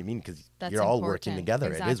 You know what I mean? Because you're all working together.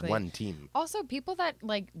 Exactly. It is one team. Also, people that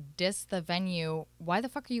like diss the venue, why the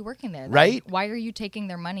fuck are you working there? Right? Like, why are you taking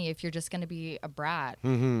their money if you're just going to be a brat?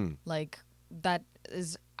 Like that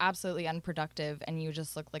is absolutely unproductive, and you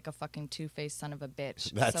just look like a fucking two-faced son of a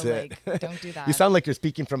bitch. That's so, it. Like, don't do that. You sound like you're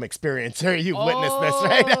speaking from experience here. You've witnessed this,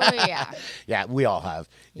 right? Yeah. Yeah, we all have,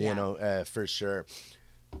 for sure.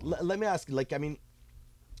 Let me ask you, like, I mean,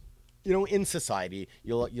 in society,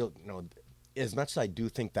 you'll as much as I do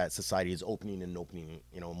think that society is opening and opening,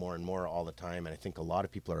 more and more all the time, and I think a lot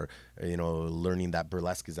of people are, learning that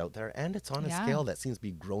burlesque is out there, and it's on a Yeah. scale that seems to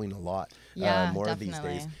be growing a lot Yeah, more these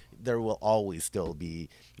definitely. days. There will always still be,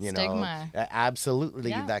 Stigma.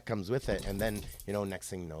 absolutely Yeah. that comes with it, and then next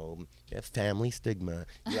thing you know, you have family stigma.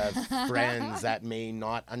 You have friends that may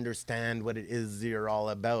not understand what it is you're all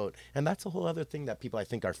about, and that's a whole other thing that people I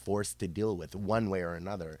think are forced to deal with one way or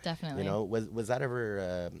another. Definitely. Was that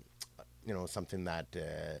ever something that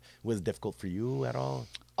was difficult for you at all?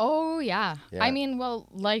 Oh yeah. Yeah. I mean, well,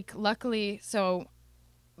 like luckily, so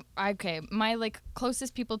okay, my like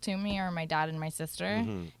closest people to me are my dad and my sister,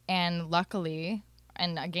 Mm-hmm. and luckily,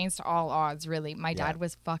 and against all odds, really, my Yeah. dad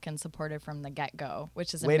was fucking supportive from the get go,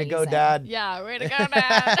 which is Way to amazing. go, Dad. Yeah, way to go,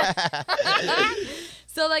 Dad.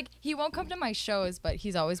 So like, he won't come to my shows, but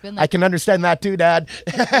he's always been I like, can understand that too, Dad.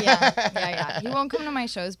 yeah. He won't come to my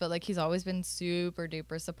shows, but like, he's always been super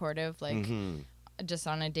duper supportive, like. Mhm. Just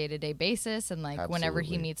on a day-to-day basis, and like whenever he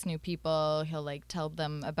Absolutely. meets new people, he'll like tell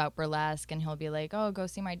them about burlesque, and he'll be like, oh, go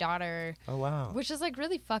see my daughter, Oh wow. which is like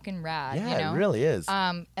really fucking rad. Yeah, you know? it really is.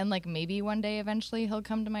 And like maybe one day eventually he'll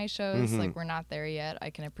come to my shows. Mhm. Like, we're not there yet.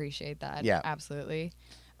 I can appreciate that. Yeah. Absolutely.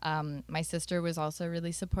 My sister was also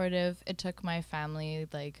really supportive. It took my family,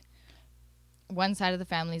 like, one side of the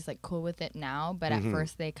family is like cool with it now, but at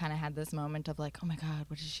first they kind of had this moment of like, oh my god,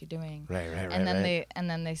 what is she doing? Right, And then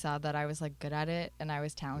right. they saw that I was like good at it, and I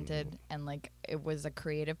was talented, and like it was a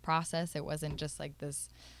creative process. It wasn't just like this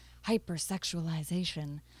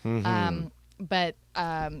hypersexualization. But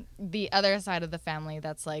the other side of the family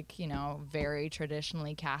that's like, very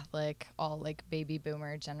traditionally Catholic, all like baby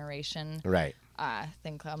boomer generation, Right.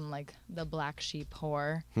 think I'm like the black sheep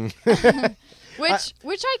whore,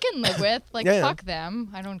 which I can live with. Like, Yeah, yeah. fuck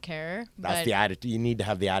them, I don't care. That's but the attitude. You need to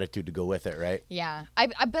have the attitude to go with it, right? yeah,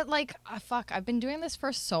 I bet like fuck. I've been doing this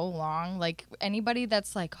for so long. Like, anybody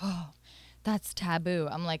that's like, oh, that's taboo,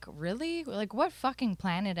 I'm like, really? Like, what fucking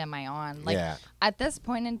planet am I on? Like, Yeah. at this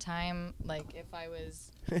point in time, like, if I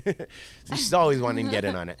was She's always wanting to get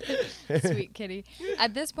in on it. sweet kitty,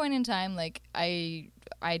 at this point in time, like, I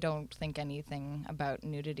don't think anything about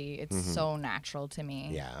nudity. It's so natural to me.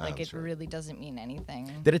 Yeah, like, I'm it sure. really doesn't mean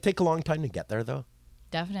anything. Did it take a long time to get there, though?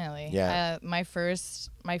 Definitely. Yeah. My first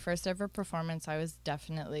ever performance, I was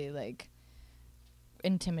definitely like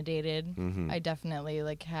intimidated. I definitely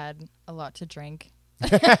like had a lot to drink.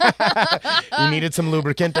 You needed some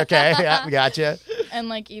lubricant, okay? Yeah, gotcha. And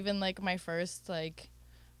like, even like my first, like,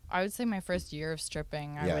 I would say my first year of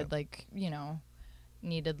stripping, I Yeah. would like,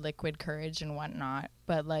 needed liquid courage and whatnot.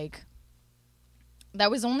 But like, that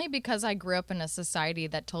was only because I grew up in a society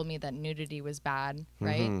that told me that nudity was bad,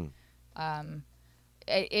 right?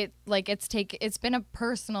 It's been a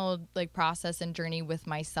personal like process and journey with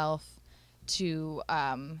myself to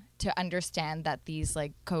understand that these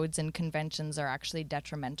like codes and conventions are actually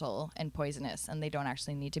detrimental and poisonous, and they don't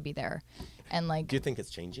actually need to be there. And like, Do you think it's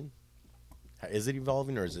changing? Is it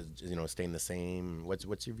evolving, or is it staying the same?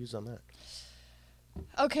 What's your views on that?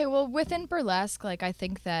 okay, well, within burlesque, like, I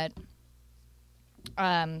think that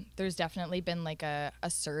there's definitely been like a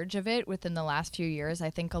surge of it within the last few years. I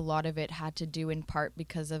think a lot of it had to do in part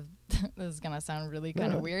because of this is gonna sound really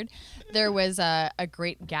kind of weird. There was a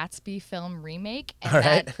Great Gatsby film remake, and All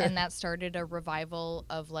right. that started a revival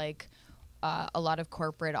of like a lot of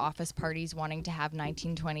corporate office parties wanting to have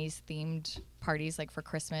 1920s themed parties, like for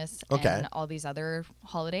Christmas Okay. and all these other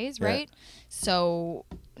holidays, Yeah. right? So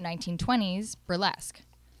 1920s burlesque.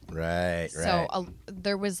 Right, So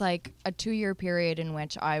there was like a 2-year period in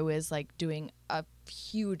which I was like doing a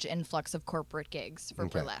huge influx of corporate gigs for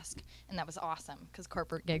Okay. burlesque, and that was awesome because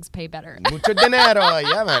corporate gigs pay better. Mucho dinero.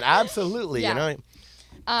 Yeah, man. Absolutely. Yeah.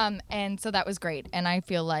 And so that was great, and I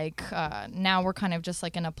feel like now we're kind of just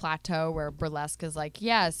like in a plateau where burlesque is like,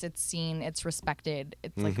 yes, it's seen, it's respected,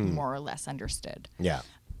 it's like more or less understood, Yeah.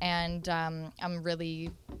 and I'm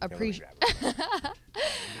really appreciative.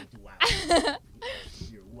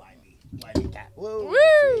 You're whiny cat. Whoa.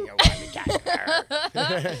 Woo! You're whiny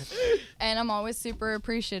cat. And I'm always super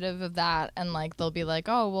appreciative of that. And like, they'll be like,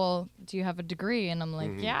 oh, well, do you have a degree? And I'm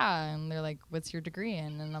like, yeah. And they're like, what's your degree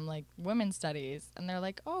in? And I'm like, women's studies. And they're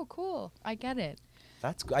like, oh, cool, I get it.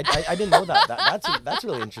 That's good. I didn't know that. That's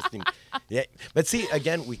really interesting. Yeah, but see,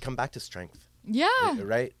 again, we come back to strength, Yeah.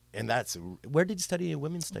 right? And that's where did you study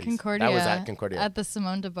women's studies? Concordia. That was at Concordia. At the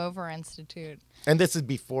Simone de Beauvoir Institute. And this is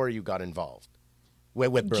before you got involved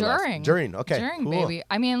with burlesque. During. Okay. During, cool. baby.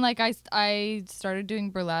 I mean, like, I started doing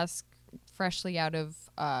burlesque freshly out of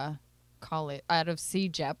college, out of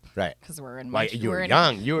CEGEP, Right. because we're in Why, Montreal. you're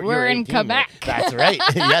young. You're we're in 18, right? Quebec. That's right.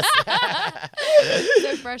 Yes.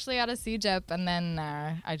 So freshly out of CEGEP, and then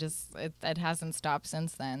it hasn't stopped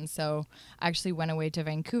since then. So I actually went away to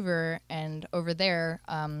Vancouver, and over there,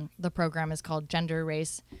 the program is called Gender,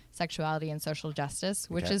 Race, Sexuality, and Social Justice,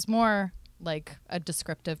 which Okay. is more like a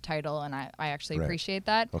descriptive title, and I actually Right. appreciate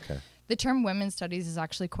that. Okay. The term women's studies is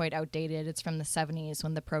actually quite outdated. It's from the 70s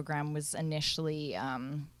when the program was initially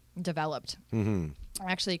developed. Mm-hmm.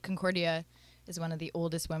 Actually, Concordia is one of the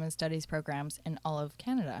oldest women's studies programs in all of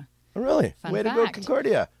Canada. Oh, really? Fun Way to go, fact.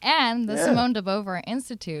 Concordia. And the Yeah. Simone de Beauvoir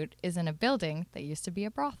Institute is in a building that used to be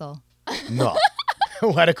a brothel. No.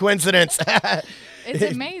 What a coincidence. It's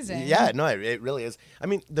amazing. Yeah, no, it really is. I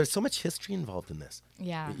mean, there's so much history involved in this.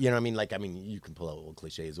 Yeah. You know what I mean? Like, I mean, you can pull out old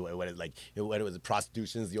cliches. What it like? What it was?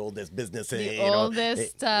 Prostitution is the oldest business. The you know,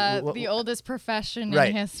 oldest, the oldest profession right.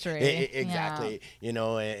 in history. Exactly. You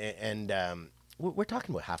know, and we're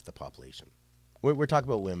talking about half the population. We're talking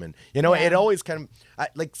about women. You know, Yeah. it always kind of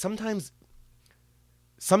like sometimes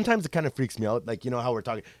it kind of freaks me out. Like, you know how we're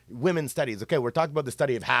talking women's studies. Okay, we're talking about the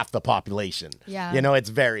study of half the population. Yeah. You know, it's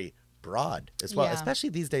very broad as well, Yeah. especially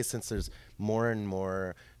these days since there's more and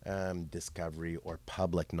more discovery or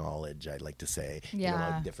public knowledge, I'd like to say, you know,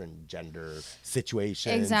 Yeah. of different gender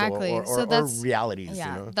situations Exactly. or, So or that's realities,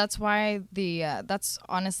 Yeah, you know? that's why that's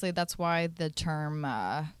why the term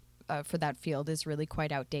for that field is really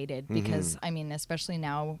quite outdated, because I mean, especially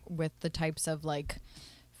now with the types of like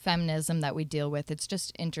feminism that we deal with, it's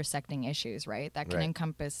just intersecting issues, right? That can Right.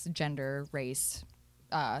 encompass gender, race,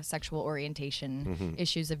 sexual orientation,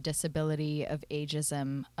 issues of disability, of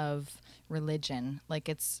ageism, of religion. Like,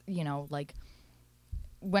 it's, you know, like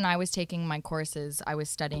when I was taking my courses, I was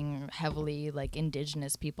studying heavily like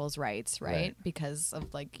Indigenous people's rights, right? Right. Because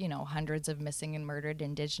of like, you know, hundreds of missing and murdered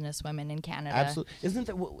Indigenous women in Canada. Absolutely.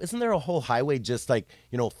 Isn't there a whole highway just like,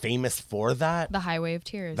 you know, famous for that? The Highway of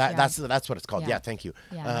Tears. That, yeah. that's what it's called. Yeah. Yeah, thank you.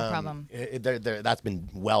 Yeah, no problem. That's been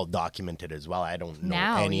well documented as well. I don't know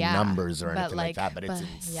Now, any yeah. numbers or But, anything like like, that, but it's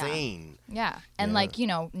but, yeah. insane. Yeah. And Yeah. like, you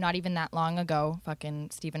know, not even that long ago,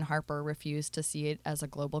 fucking Stephen Harper refused to see it as a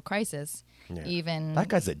global crisis. Yeah. Even That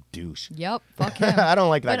guy's a douche. Yep, fuck him. I don't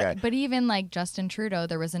like that guy. But even like Justin Trudeau,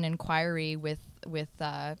 there was an inquiry with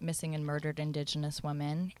missing and murdered Indigenous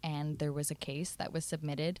women, and there was a case that was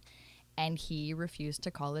submitted, and he refused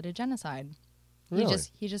to call it a genocide. Really?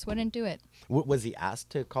 He just wouldn't do it. Was he asked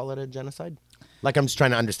to call it a genocide? Like, I'm just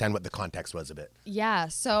trying to understand what the context was of it. Yeah,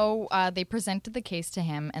 so they presented the case to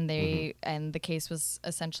him, and and the case was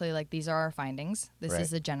essentially like, these are our findings. This Right.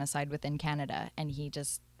 is a genocide within Canada, and he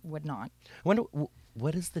just would not. I wonder,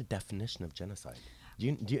 what is the definition of genocide? Do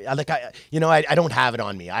you I don't have it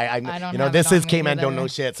on me. I don't you know, have this it is on me K-Man don't either. know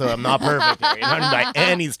shit, so I'm not perfect here, you know, by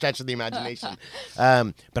any stretch of the imagination.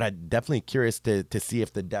 But I'm definitely curious to see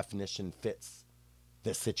if the definition fits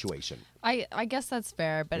this situation. I guess that's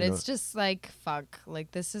fair, but You know? it's just like, fuck. Like,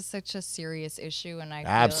 this is such a serious issue, and I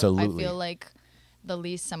Absolutely. feel like the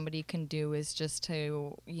least somebody can do is just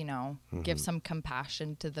to, you know, give some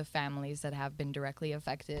compassion to the families that have been directly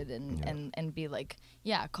affected, and be like,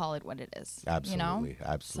 yeah, call it what it is. Absolutely, You know?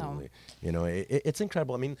 absolutely. You know, it's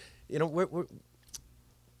incredible. I mean, you know, we're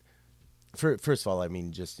first of all, I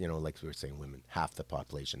mean, just, you know, like we were saying, women, half the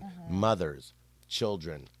population, mothers,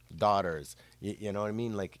 children, daughters. You know what I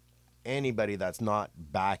mean? Like, anybody that's not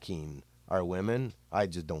backing our women, I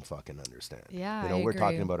just don't fucking understand. Yeah, you know, I we're agree.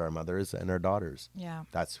 talking about our mothers and our daughters. Yeah.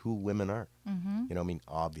 That's who women are. You know, I mean,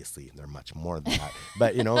 obviously they're much more than that.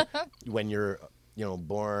 But, you know, when you're, you know,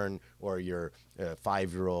 born, or you're a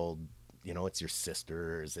 5-year-old, you know, it's your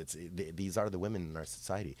sisters. These are the women in our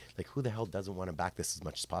society. Like, who the hell doesn't want to back this as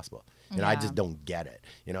much as possible? You know, I Yeah. just don't get it.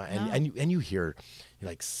 You know, No. and you hear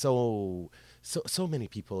like so many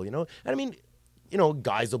people. You know, and I mean, you know,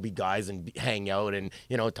 guys will be guys and hang out and,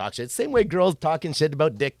 you know, talk shit. Same way girls talking shit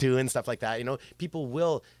about dick too and stuff like that. You know, people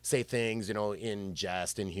will say things, you know, in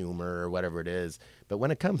jest and humor or whatever it is. But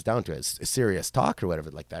when it comes down to a serious talk or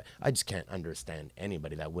whatever like that, I just can't understand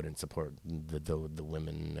anybody that wouldn't support the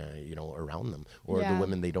women, you know, around them, or the Yeah.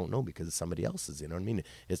 women they don't know because of somebody else's. You know what I mean?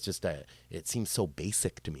 It's just it seems so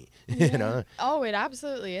basic to me. You know? Oh, it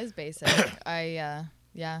absolutely is basic.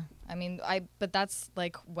 Yeah. I mean, but that's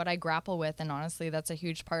like what I grapple with, and honestly, that's a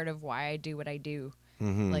huge part of why I do what I do.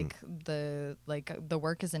 Like the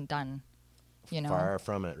work isn't done, you know. Far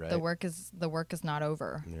from it, right? The work is not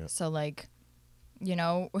over. Yeah. So like, you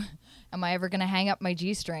know, am I ever gonna hang up my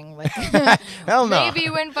G-string? Like, Hell no. maybe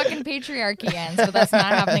when fucking patriarchy ends, but that's not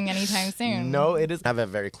happening anytime soon. No, it is. I have a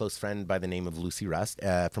very close friend by the name of Lucy Rust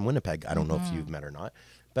from Winnipeg. I don't know if you've met or not,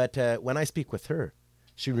 but when I speak with her,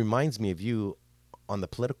 she reminds me of you on the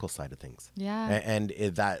political side of things. Yeah. And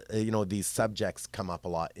that, these subjects come up a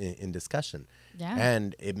lot in discussion. Yeah.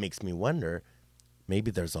 And it makes me wonder, maybe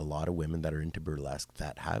there's a lot of women that are into burlesque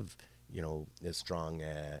that have, strong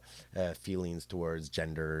feelings towards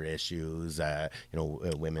gender issues,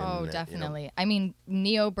 women. Oh, definitely. I mean,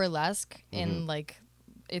 neo-burlesque in like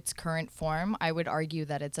its current form, I would argue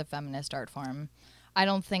that it's a feminist art form. I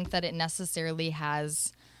don't think that it necessarily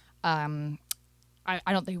has...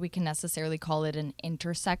 I don't think we can necessarily call it an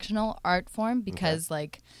intersectional art form because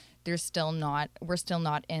like we're still not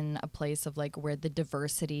in a place of like where the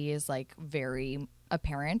diversity is like very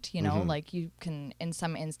apparent, like you can in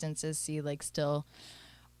some instances see like still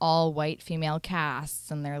all white female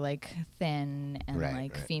casts and they're like thin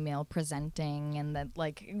and female presenting and that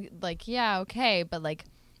like yeah, okay, but like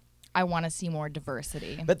I want to see more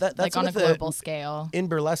diversity, but that's like on a global scale. In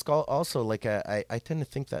burlesque also, like I tend to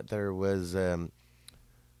think that there was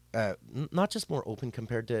not just more open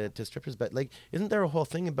compared to strippers, but like, isn't there a whole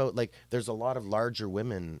thing about like there's a lot of larger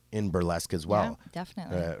women in burlesque as well? Yeah,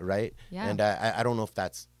 definitely. Right? Yeah. And I don't know if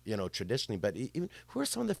that's, traditionally, but even who are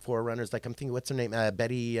some of the forerunners? Like I'm thinking, what's her name?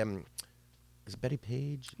 Betty, is it Betty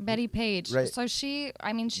Page? Betty Page. Right. So she's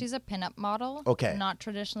a pinup model. Okay. Not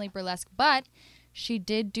traditionally burlesque, but she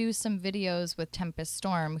did do some videos with Tempest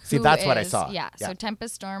Storm. See, that's what I saw. Yeah. So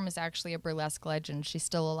Tempest Storm is actually a burlesque legend. She's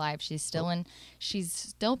still alive. She's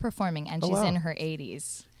still performing, and she's in her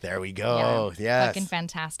 80s. There we go. Yeah, yes. fucking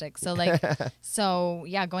fantastic. So like,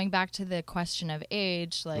 going back to the question of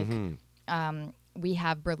age, like, we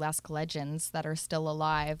have burlesque legends that are still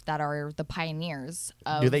alive that are the pioneers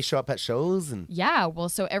of... Do they show up at shows? Yeah, well,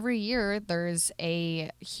 so every year there's a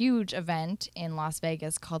huge event in Las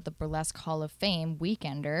Vegas called the Burlesque Hall of Fame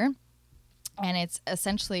Weekender, and it's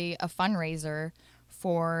essentially a fundraiser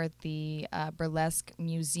for the Burlesque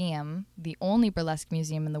Museum, the only burlesque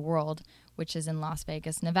museum in the world, which is in Las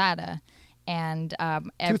Vegas, Nevada. And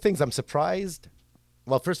two things I'm surprised.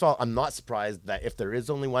 Well, first of all, I'm not surprised that if there is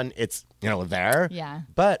only one, it's, there. Yeah.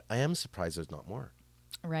 But I am surprised there's not more.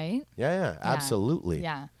 Right? Yeah, absolutely.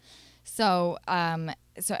 Yeah. So,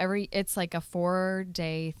 it's like a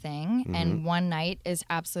 4-day thing, and one night is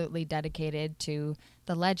absolutely dedicated to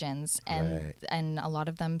the legends, and a lot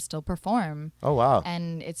of them still perform. Oh, wow.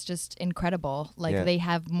 And it's just incredible. Like, they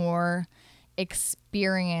have more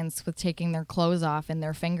experience with taking their clothes off and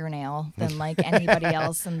their fingernail than like anybody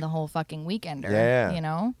else in the whole fucking Weekender.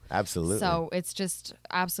 Yeah. Absolutely. So it's just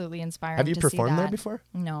absolutely inspiring. Have you to performed see that. there before?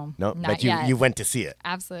 No, not but yet. You went to see it.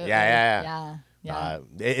 Absolutely. Yeah.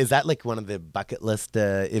 Is that like one of the bucket list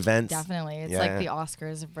events? Definitely. It's like the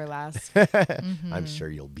Oscars of burlesque. I'm sure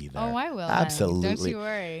you'll be there. Oh, I will. Absolutely. Don't you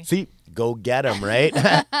worry. See, go get them, right?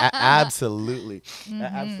 Absolutely.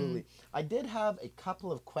 Absolutely. I did have a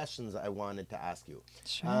couple of questions I wanted to ask you.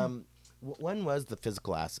 Sure. One was the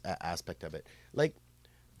physical aspect of it. Like,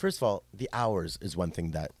 first of all, the hours is one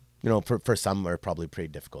thing that, for some are probably pretty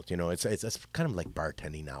difficult. It's kind of like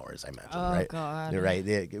bartending hours, I imagine, right? Oh, God.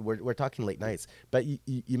 Right. We're talking late nights. But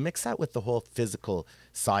you mix that with the whole physical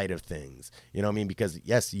side of things. You know what I mean? Because,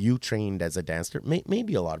 yes, you trained as a dancer.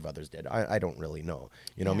 Maybe a lot of others did. I don't really know.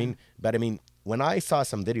 You know what I mean? But, I mean, when I saw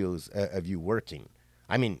some videos of you working,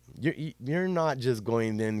 I mean, you're not just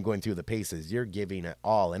going through the paces. You're giving it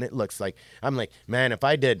all. And it looks like, I'm like, man, if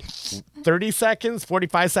I did 30 seconds,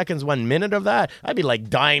 45 seconds, 1 minute of that, I'd be like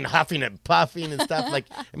dying, huffing and puffing and stuff. Like,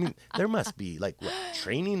 I mean, there must be like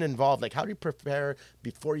training involved. Like, how do you prepare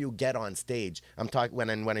before you get on stage? I'm talking,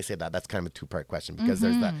 when I say that, that's kind of a two-part question because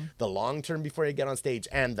there's the long term before you get on stage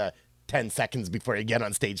and the 10 seconds before you get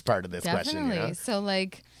on stage part of this question. Definitely. So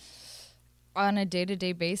like, on a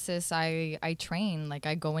day-to-day basis, I train. Like,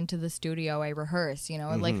 I go into the studio, I rehearse,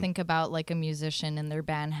 like think about like a musician and their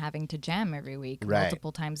band having to jam every week,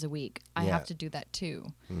 multiple times a week. I have to do that too.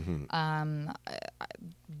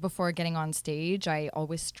 Before getting on stage, I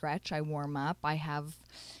always stretch, I warm up. I have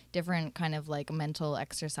different kind of like mental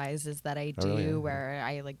exercises that I do where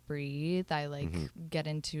I like breathe. I like get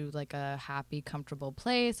into like a happy, comfortable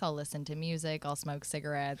place. I'll listen to music. I'll smoke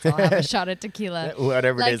cigarettes. I'll have a shot of tequila.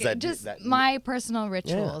 Whatever like, it is. Just my personal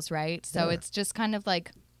rituals, right? So it's just kind of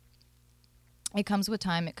like, it comes with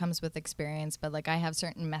time, it comes with experience, but like I have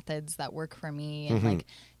certain methods that work for me and like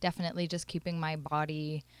definitely just keeping my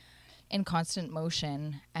body in constant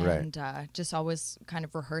motion and just always kind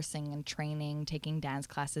of rehearsing and training, taking dance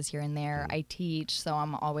classes here and there. I teach, so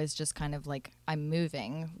I'm always just kind of like, I'm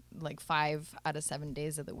moving like 5 out of 7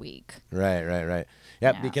 days of the week. Right.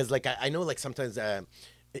 Yeah, because like I know like sometimes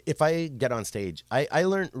if I get on stage, I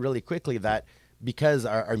learned really quickly that because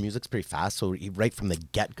our music's pretty fast, so right from the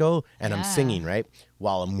get-go, and I'm Yeah. singing, right,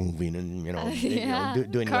 while I'm moving and, Yeah.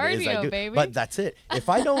 doing what it is I Cardio, do. baby. But that's it. If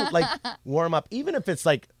I don't, like, warm up, even if it's,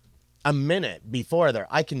 like, a minute before there,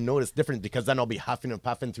 I can notice difference because then I'll be huffing and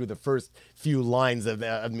puffing through the first few lines of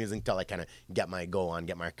music until I kind of get my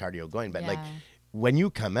cardio going. But, like, Yeah. when you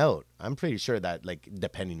come out, I'm pretty sure that, like,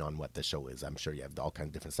 depending on what the show is, I'm sure you have all kinds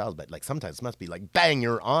of different styles, but, like, sometimes it must be like, bang,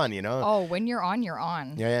 you're on, you know? Oh, when you're on, you're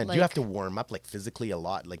on. Yeah. Do you Like, have to warm up, like, physically a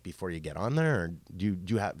lot, like, before you get on there? Or do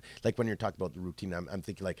you have, like, when you're talking about the routine, I'm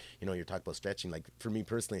thinking, like, you're talking about stretching. Like, for me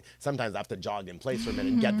personally, sometimes I have to jog in place for a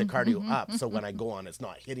minute and get the cardio up. So when I go on, it's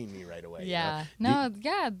not hitting me right away. Yeah. You know?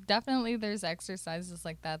 No, definitely there's exercises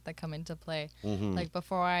like that come into play. Mm-hmm. Like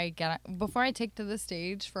before I take to the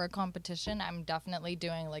stage for a competition, I'm definitely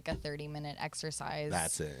doing like a 30-minute exercise.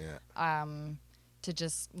 That's it, yeah. To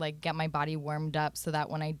just like get my body warmed up so that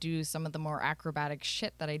when I do some of the more acrobatic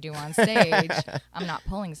shit that I do on stage, I'm not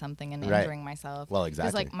pulling something and Right. injuring myself. Well, Because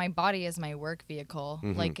exactly. like my body is my work vehicle.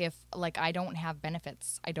 Mm-hmm. Like if like I don't have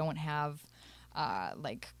benefits, I don't have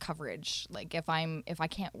like coverage. Like if I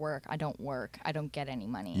can't work, I don't work. I don't get any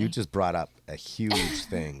money. You just brought up a huge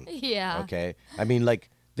thing. Yeah. Okay. I mean, like,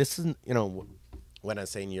 this isn't, when I'm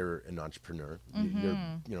saying you're an entrepreneur,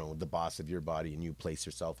 Mm-hmm. you're, the boss of your body, and you place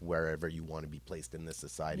yourself wherever you want to be placed in this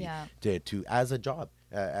society Yeah. to as a job,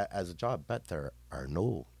 but there are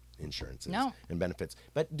no insurances No. and benefits.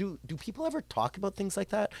 But do people ever talk about things like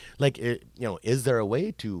that? Like, is there a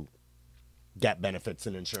way to get benefits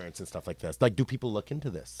and insurance and stuff like this? Like, do people look into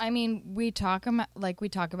this? I mean, we talk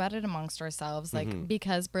about it amongst ourselves, like Mm-hmm.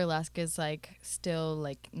 because burlesque is like still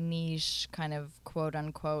like niche, kind of quote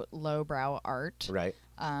unquote lowbrow art. Right.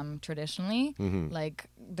 Traditionally, Mm-hmm. like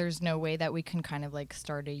there's no way that we can kind of like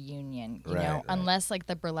start a union, you Right, know, right. unless like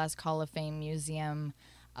the Burlesque Hall of Fame Museum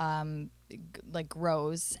like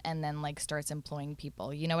grows and then like starts employing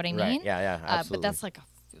people. You know what I mean? Right. Yeah. Absolutely. But that's like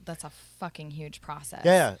that's a fucking huge process.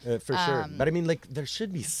 Yeah, for sure. But I mean, like, there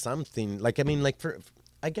should be something. Like, I mean, like,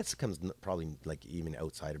 I guess it comes probably like even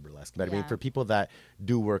outside of burlesque. But I mean, Yeah. for people that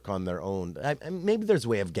do work on their own, maybe there's a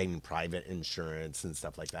way of getting private insurance and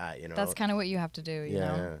stuff like that. That's kind of what you have to do. You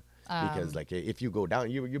know? Because like if you go down,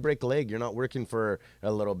 you break a leg, you're not working for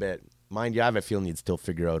a little bit. Mind you, I have a feeling you'd still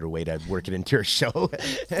figure out a way to work it into your show. Well,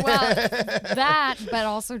 that, but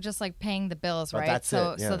also just like paying the bills, But right? that's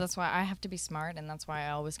so it, yeah. so that's why I have to be smart, and that's why I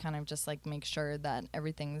always kind of just like make sure that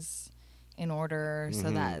everything's in order,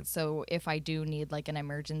 Mm-hmm. so if I do need like an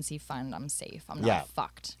emergency fund, I'm safe. I'm not Yeah.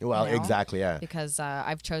 fucked. Well, you know? exactly, yeah. Because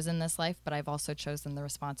I've chosen this life, but I've also chosen the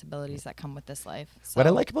responsibilities that come with this life. So, What I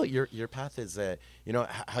like about your path is,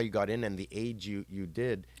 how you got in and the age you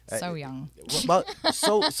did. so young. Well,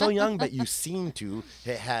 so young, but you seem to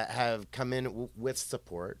have come in with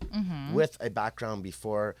support, Mm-hmm. with a background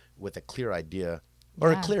before, with a clear idea,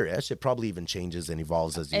 or Yeah. a clear-ish. It probably even changes and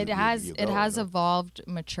evolves as you It has you go, it has you know? evolved,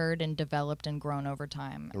 matured, and developed and grown over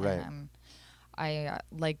time. Right. And, I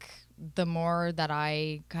like the more that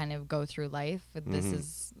I kind of go through life.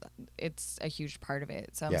 It's a huge part of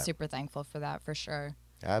it. So I'm Yeah. super thankful for that, for sure.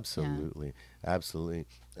 Absolutely.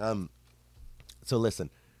 So listen,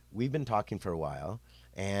 we've been talking for a while,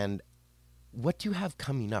 and what do you have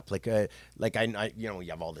coming up? Like I you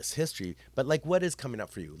have all this history, but like, what is coming up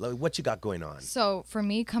for you? Like, what you got going on? So for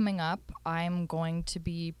me coming up, I'm going to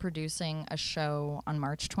be producing a show on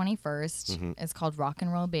March 21st. Mm-hmm. It's called Rock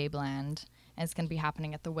and Roll Babeland, and it's going to be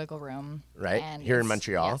happening at the Wiggle Room. Right, And here in it's-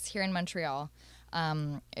 Montreal? Yes, here in Montreal.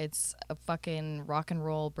 It's a fucking rock and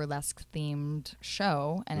roll burlesque themed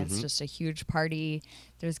show, and Mm-hmm. it's just a huge party.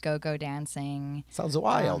 There's go-go dancing. Sounds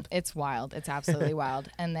wild. It's wild. It's absolutely wild.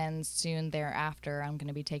 And then soon thereafter, I'm going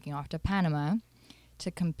to be taking off to Panama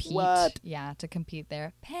to compete. What? Yeah, to compete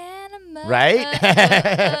there. Panama. Right?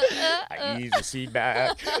 I use the seat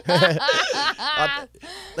back.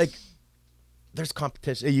 Like, there's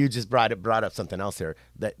competition. You just brought up something else here.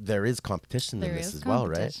 That there is competition in There this is as well,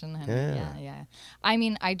 right? competition, honey. Yeah. I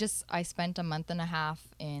mean, I spent a month and a half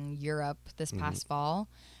in Europe this Mm-hmm. past fall,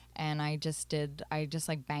 and I just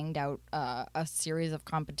like banged out a series of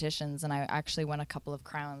competitions, and I actually won a couple of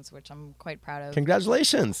crowns, which I'm quite proud of.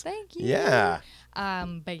 Congratulations. Thank you. Yeah.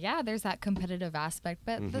 But yeah, there's that competitive aspect.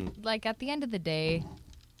 But Mm-hmm. like at the end of the day,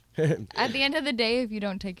 if you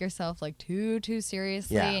don't take yourself like too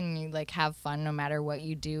seriously, Yeah. and you like have fun no matter what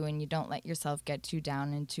you do, and you don't let yourself get too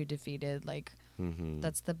down and too defeated, like Mm-hmm.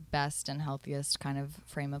 that's the best and healthiest kind of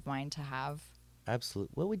frame of mind to have.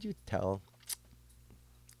 Absolutely. What would you tell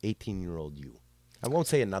 18-year-old you? I won't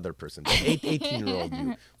say another person, but 18-year-old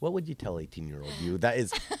you. What would you tell 18-year-old you? That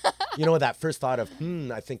is, that first thought of,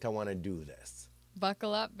 I think I want to do this.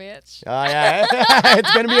 Buckle up, bitch. Oh, yeah.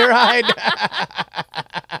 It's going to be a ride.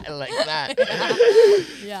 I like that.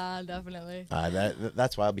 Yeah, definitely.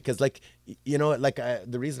 That's wild because, like, you know, like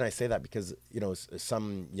the reason I say that because, you know,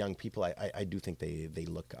 some young people, I do think they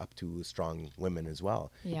look up to strong women as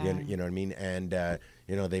well. Yeah. You know what I mean? And,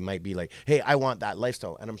 you know, they might be like, hey, I want that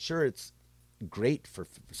lifestyle. And I'm sure it's great for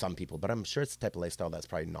some people, but I'm sure it's the type of lifestyle that's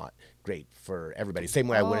probably not great for everybody. Same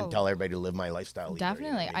way I wouldn't tell everybody to live my lifestyle. Definitely.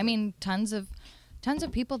 Either, you know what I mean, tons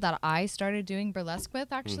of people that I started doing burlesque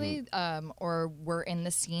with actually, or were in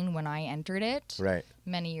the scene when I entered it right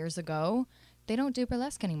many years ago, they don't do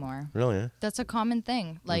burlesque anymore. Really? Yeah? That's a common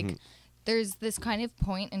thing. Like, there's this kind of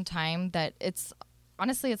point in time that it's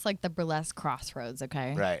like the burlesque crossroads,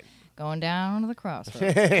 okay? Right. Going down to the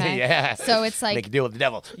crossroads. Okay? Yeah. So it's like, make a deal with the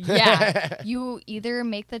devil. yeah. You either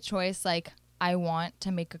make the choice, like, I want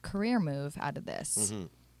to make a career move out of this,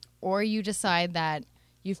 or you decide that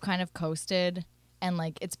you've kind of coasted and,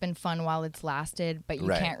 like, it's been fun while it's lasted, but you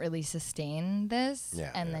can't really sustain this.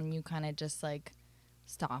 Yeah, and then you kind of just, like,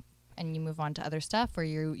 stop and you move on to other stuff, or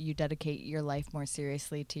you dedicate your life more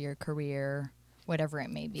seriously to your career, whatever it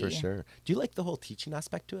may be. For sure. Do you like the whole teaching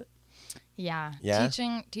aspect to it? Yeah. Yeah?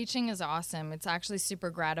 Teaching is awesome. It's actually super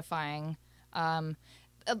gratifying.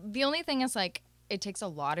 The only thing is, like, it takes a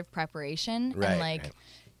lot of preparation, and, like,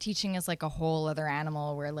 teaching is like a whole other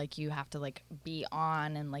animal where, like, you have to, like, be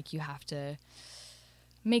on, and, like, you have to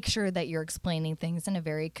make sure that you're explaining things in a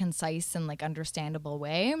very concise and, like, understandable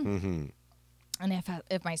way. And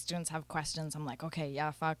if my students have questions, I'm like, okay, yeah,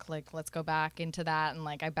 fuck, like, let's go back into that, and,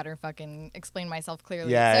 like, I better fucking explain myself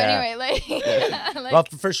clearly. Yeah, so anyway, like, like, well,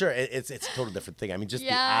 for sure, it's a total different thing. I mean, just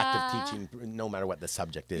the act of teaching, no matter what the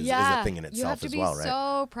subject is a thing in itself as well, right? You have to be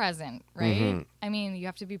so present, right? I mean, you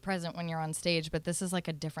have to be present when you're on stage, but this is, like,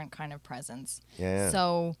 a different kind of presence. Yeah.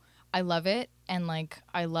 So I love it, and, like,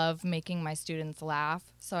 I love making my students laugh.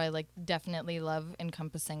 So I, like, definitely love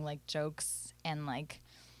encompassing, like, jokes and, like,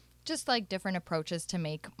 just, like, different approaches to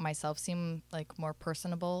make myself seem, like, more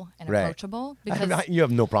personable and approachable. Because you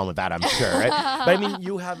have no problem with that, I'm sure, right? But I mean,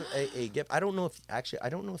 you have a gift. I don't know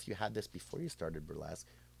if you had this before you started burlesque,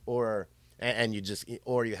 or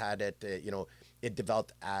you had it, you know, it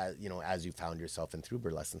developed as, you know, as you found yourself and through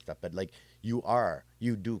burlesque and stuff. But, like, you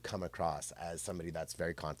do come across as somebody that's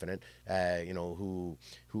very confident, you know,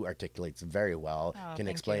 who articulates very well, can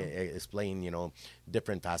explain, you know,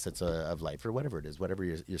 different facets of life or whatever it is, whatever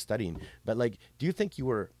you're studying. But, like, do you think you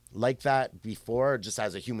were like that before, just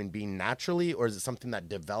as a human being naturally, or is it something that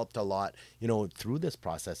developed a lot, you know, through this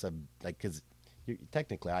process of, like, because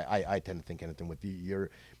technically, I tend to think anything with your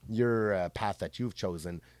path that you've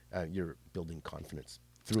chosen, you're building confidence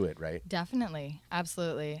through it, right? Definitely.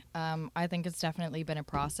 Absolutely. I think it's definitely been a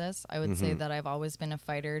process. I would say that I've always been a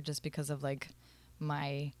fighter just because of, like,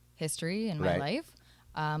 my history in my life.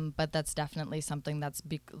 But that's definitely something that's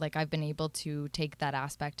like, I've been able to take that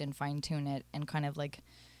aspect and fine tune it and kind of, like,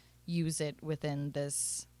 use it within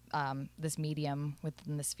this medium,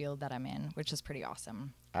 within this field that I'm in, which is pretty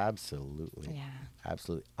awesome. Absolutely. Yeah.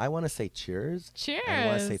 Absolutely. I want to say cheers. Cheers. And I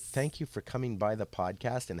want to say thank you for coming by the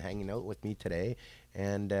podcast and hanging out with me today.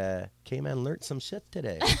 And K-Man learned some shit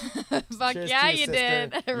today. Fuck cheers yeah, to you sister.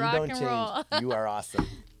 did. You Rock don't and change. roll. You are awesome.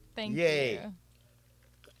 Thank Yay. you.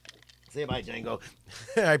 Say bye, Django.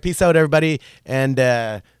 All right, peace out, everybody.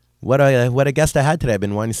 And what a guest I had today. I've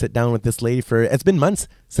been wanting to sit down with this lady it's been months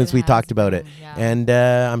since we talked about it. Yeah. And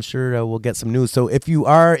I'm sure we'll get some news. So if you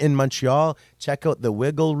are in Montreal, check out the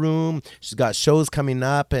Wiggle Room. She's got shows coming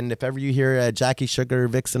up. And if ever you hear Jackie Sugar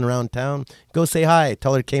Vixen around town, go say hi.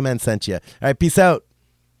 Tell her K-Man sent you. All right, peace out.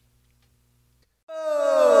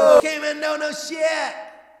 Oh, K-Man don't know shit.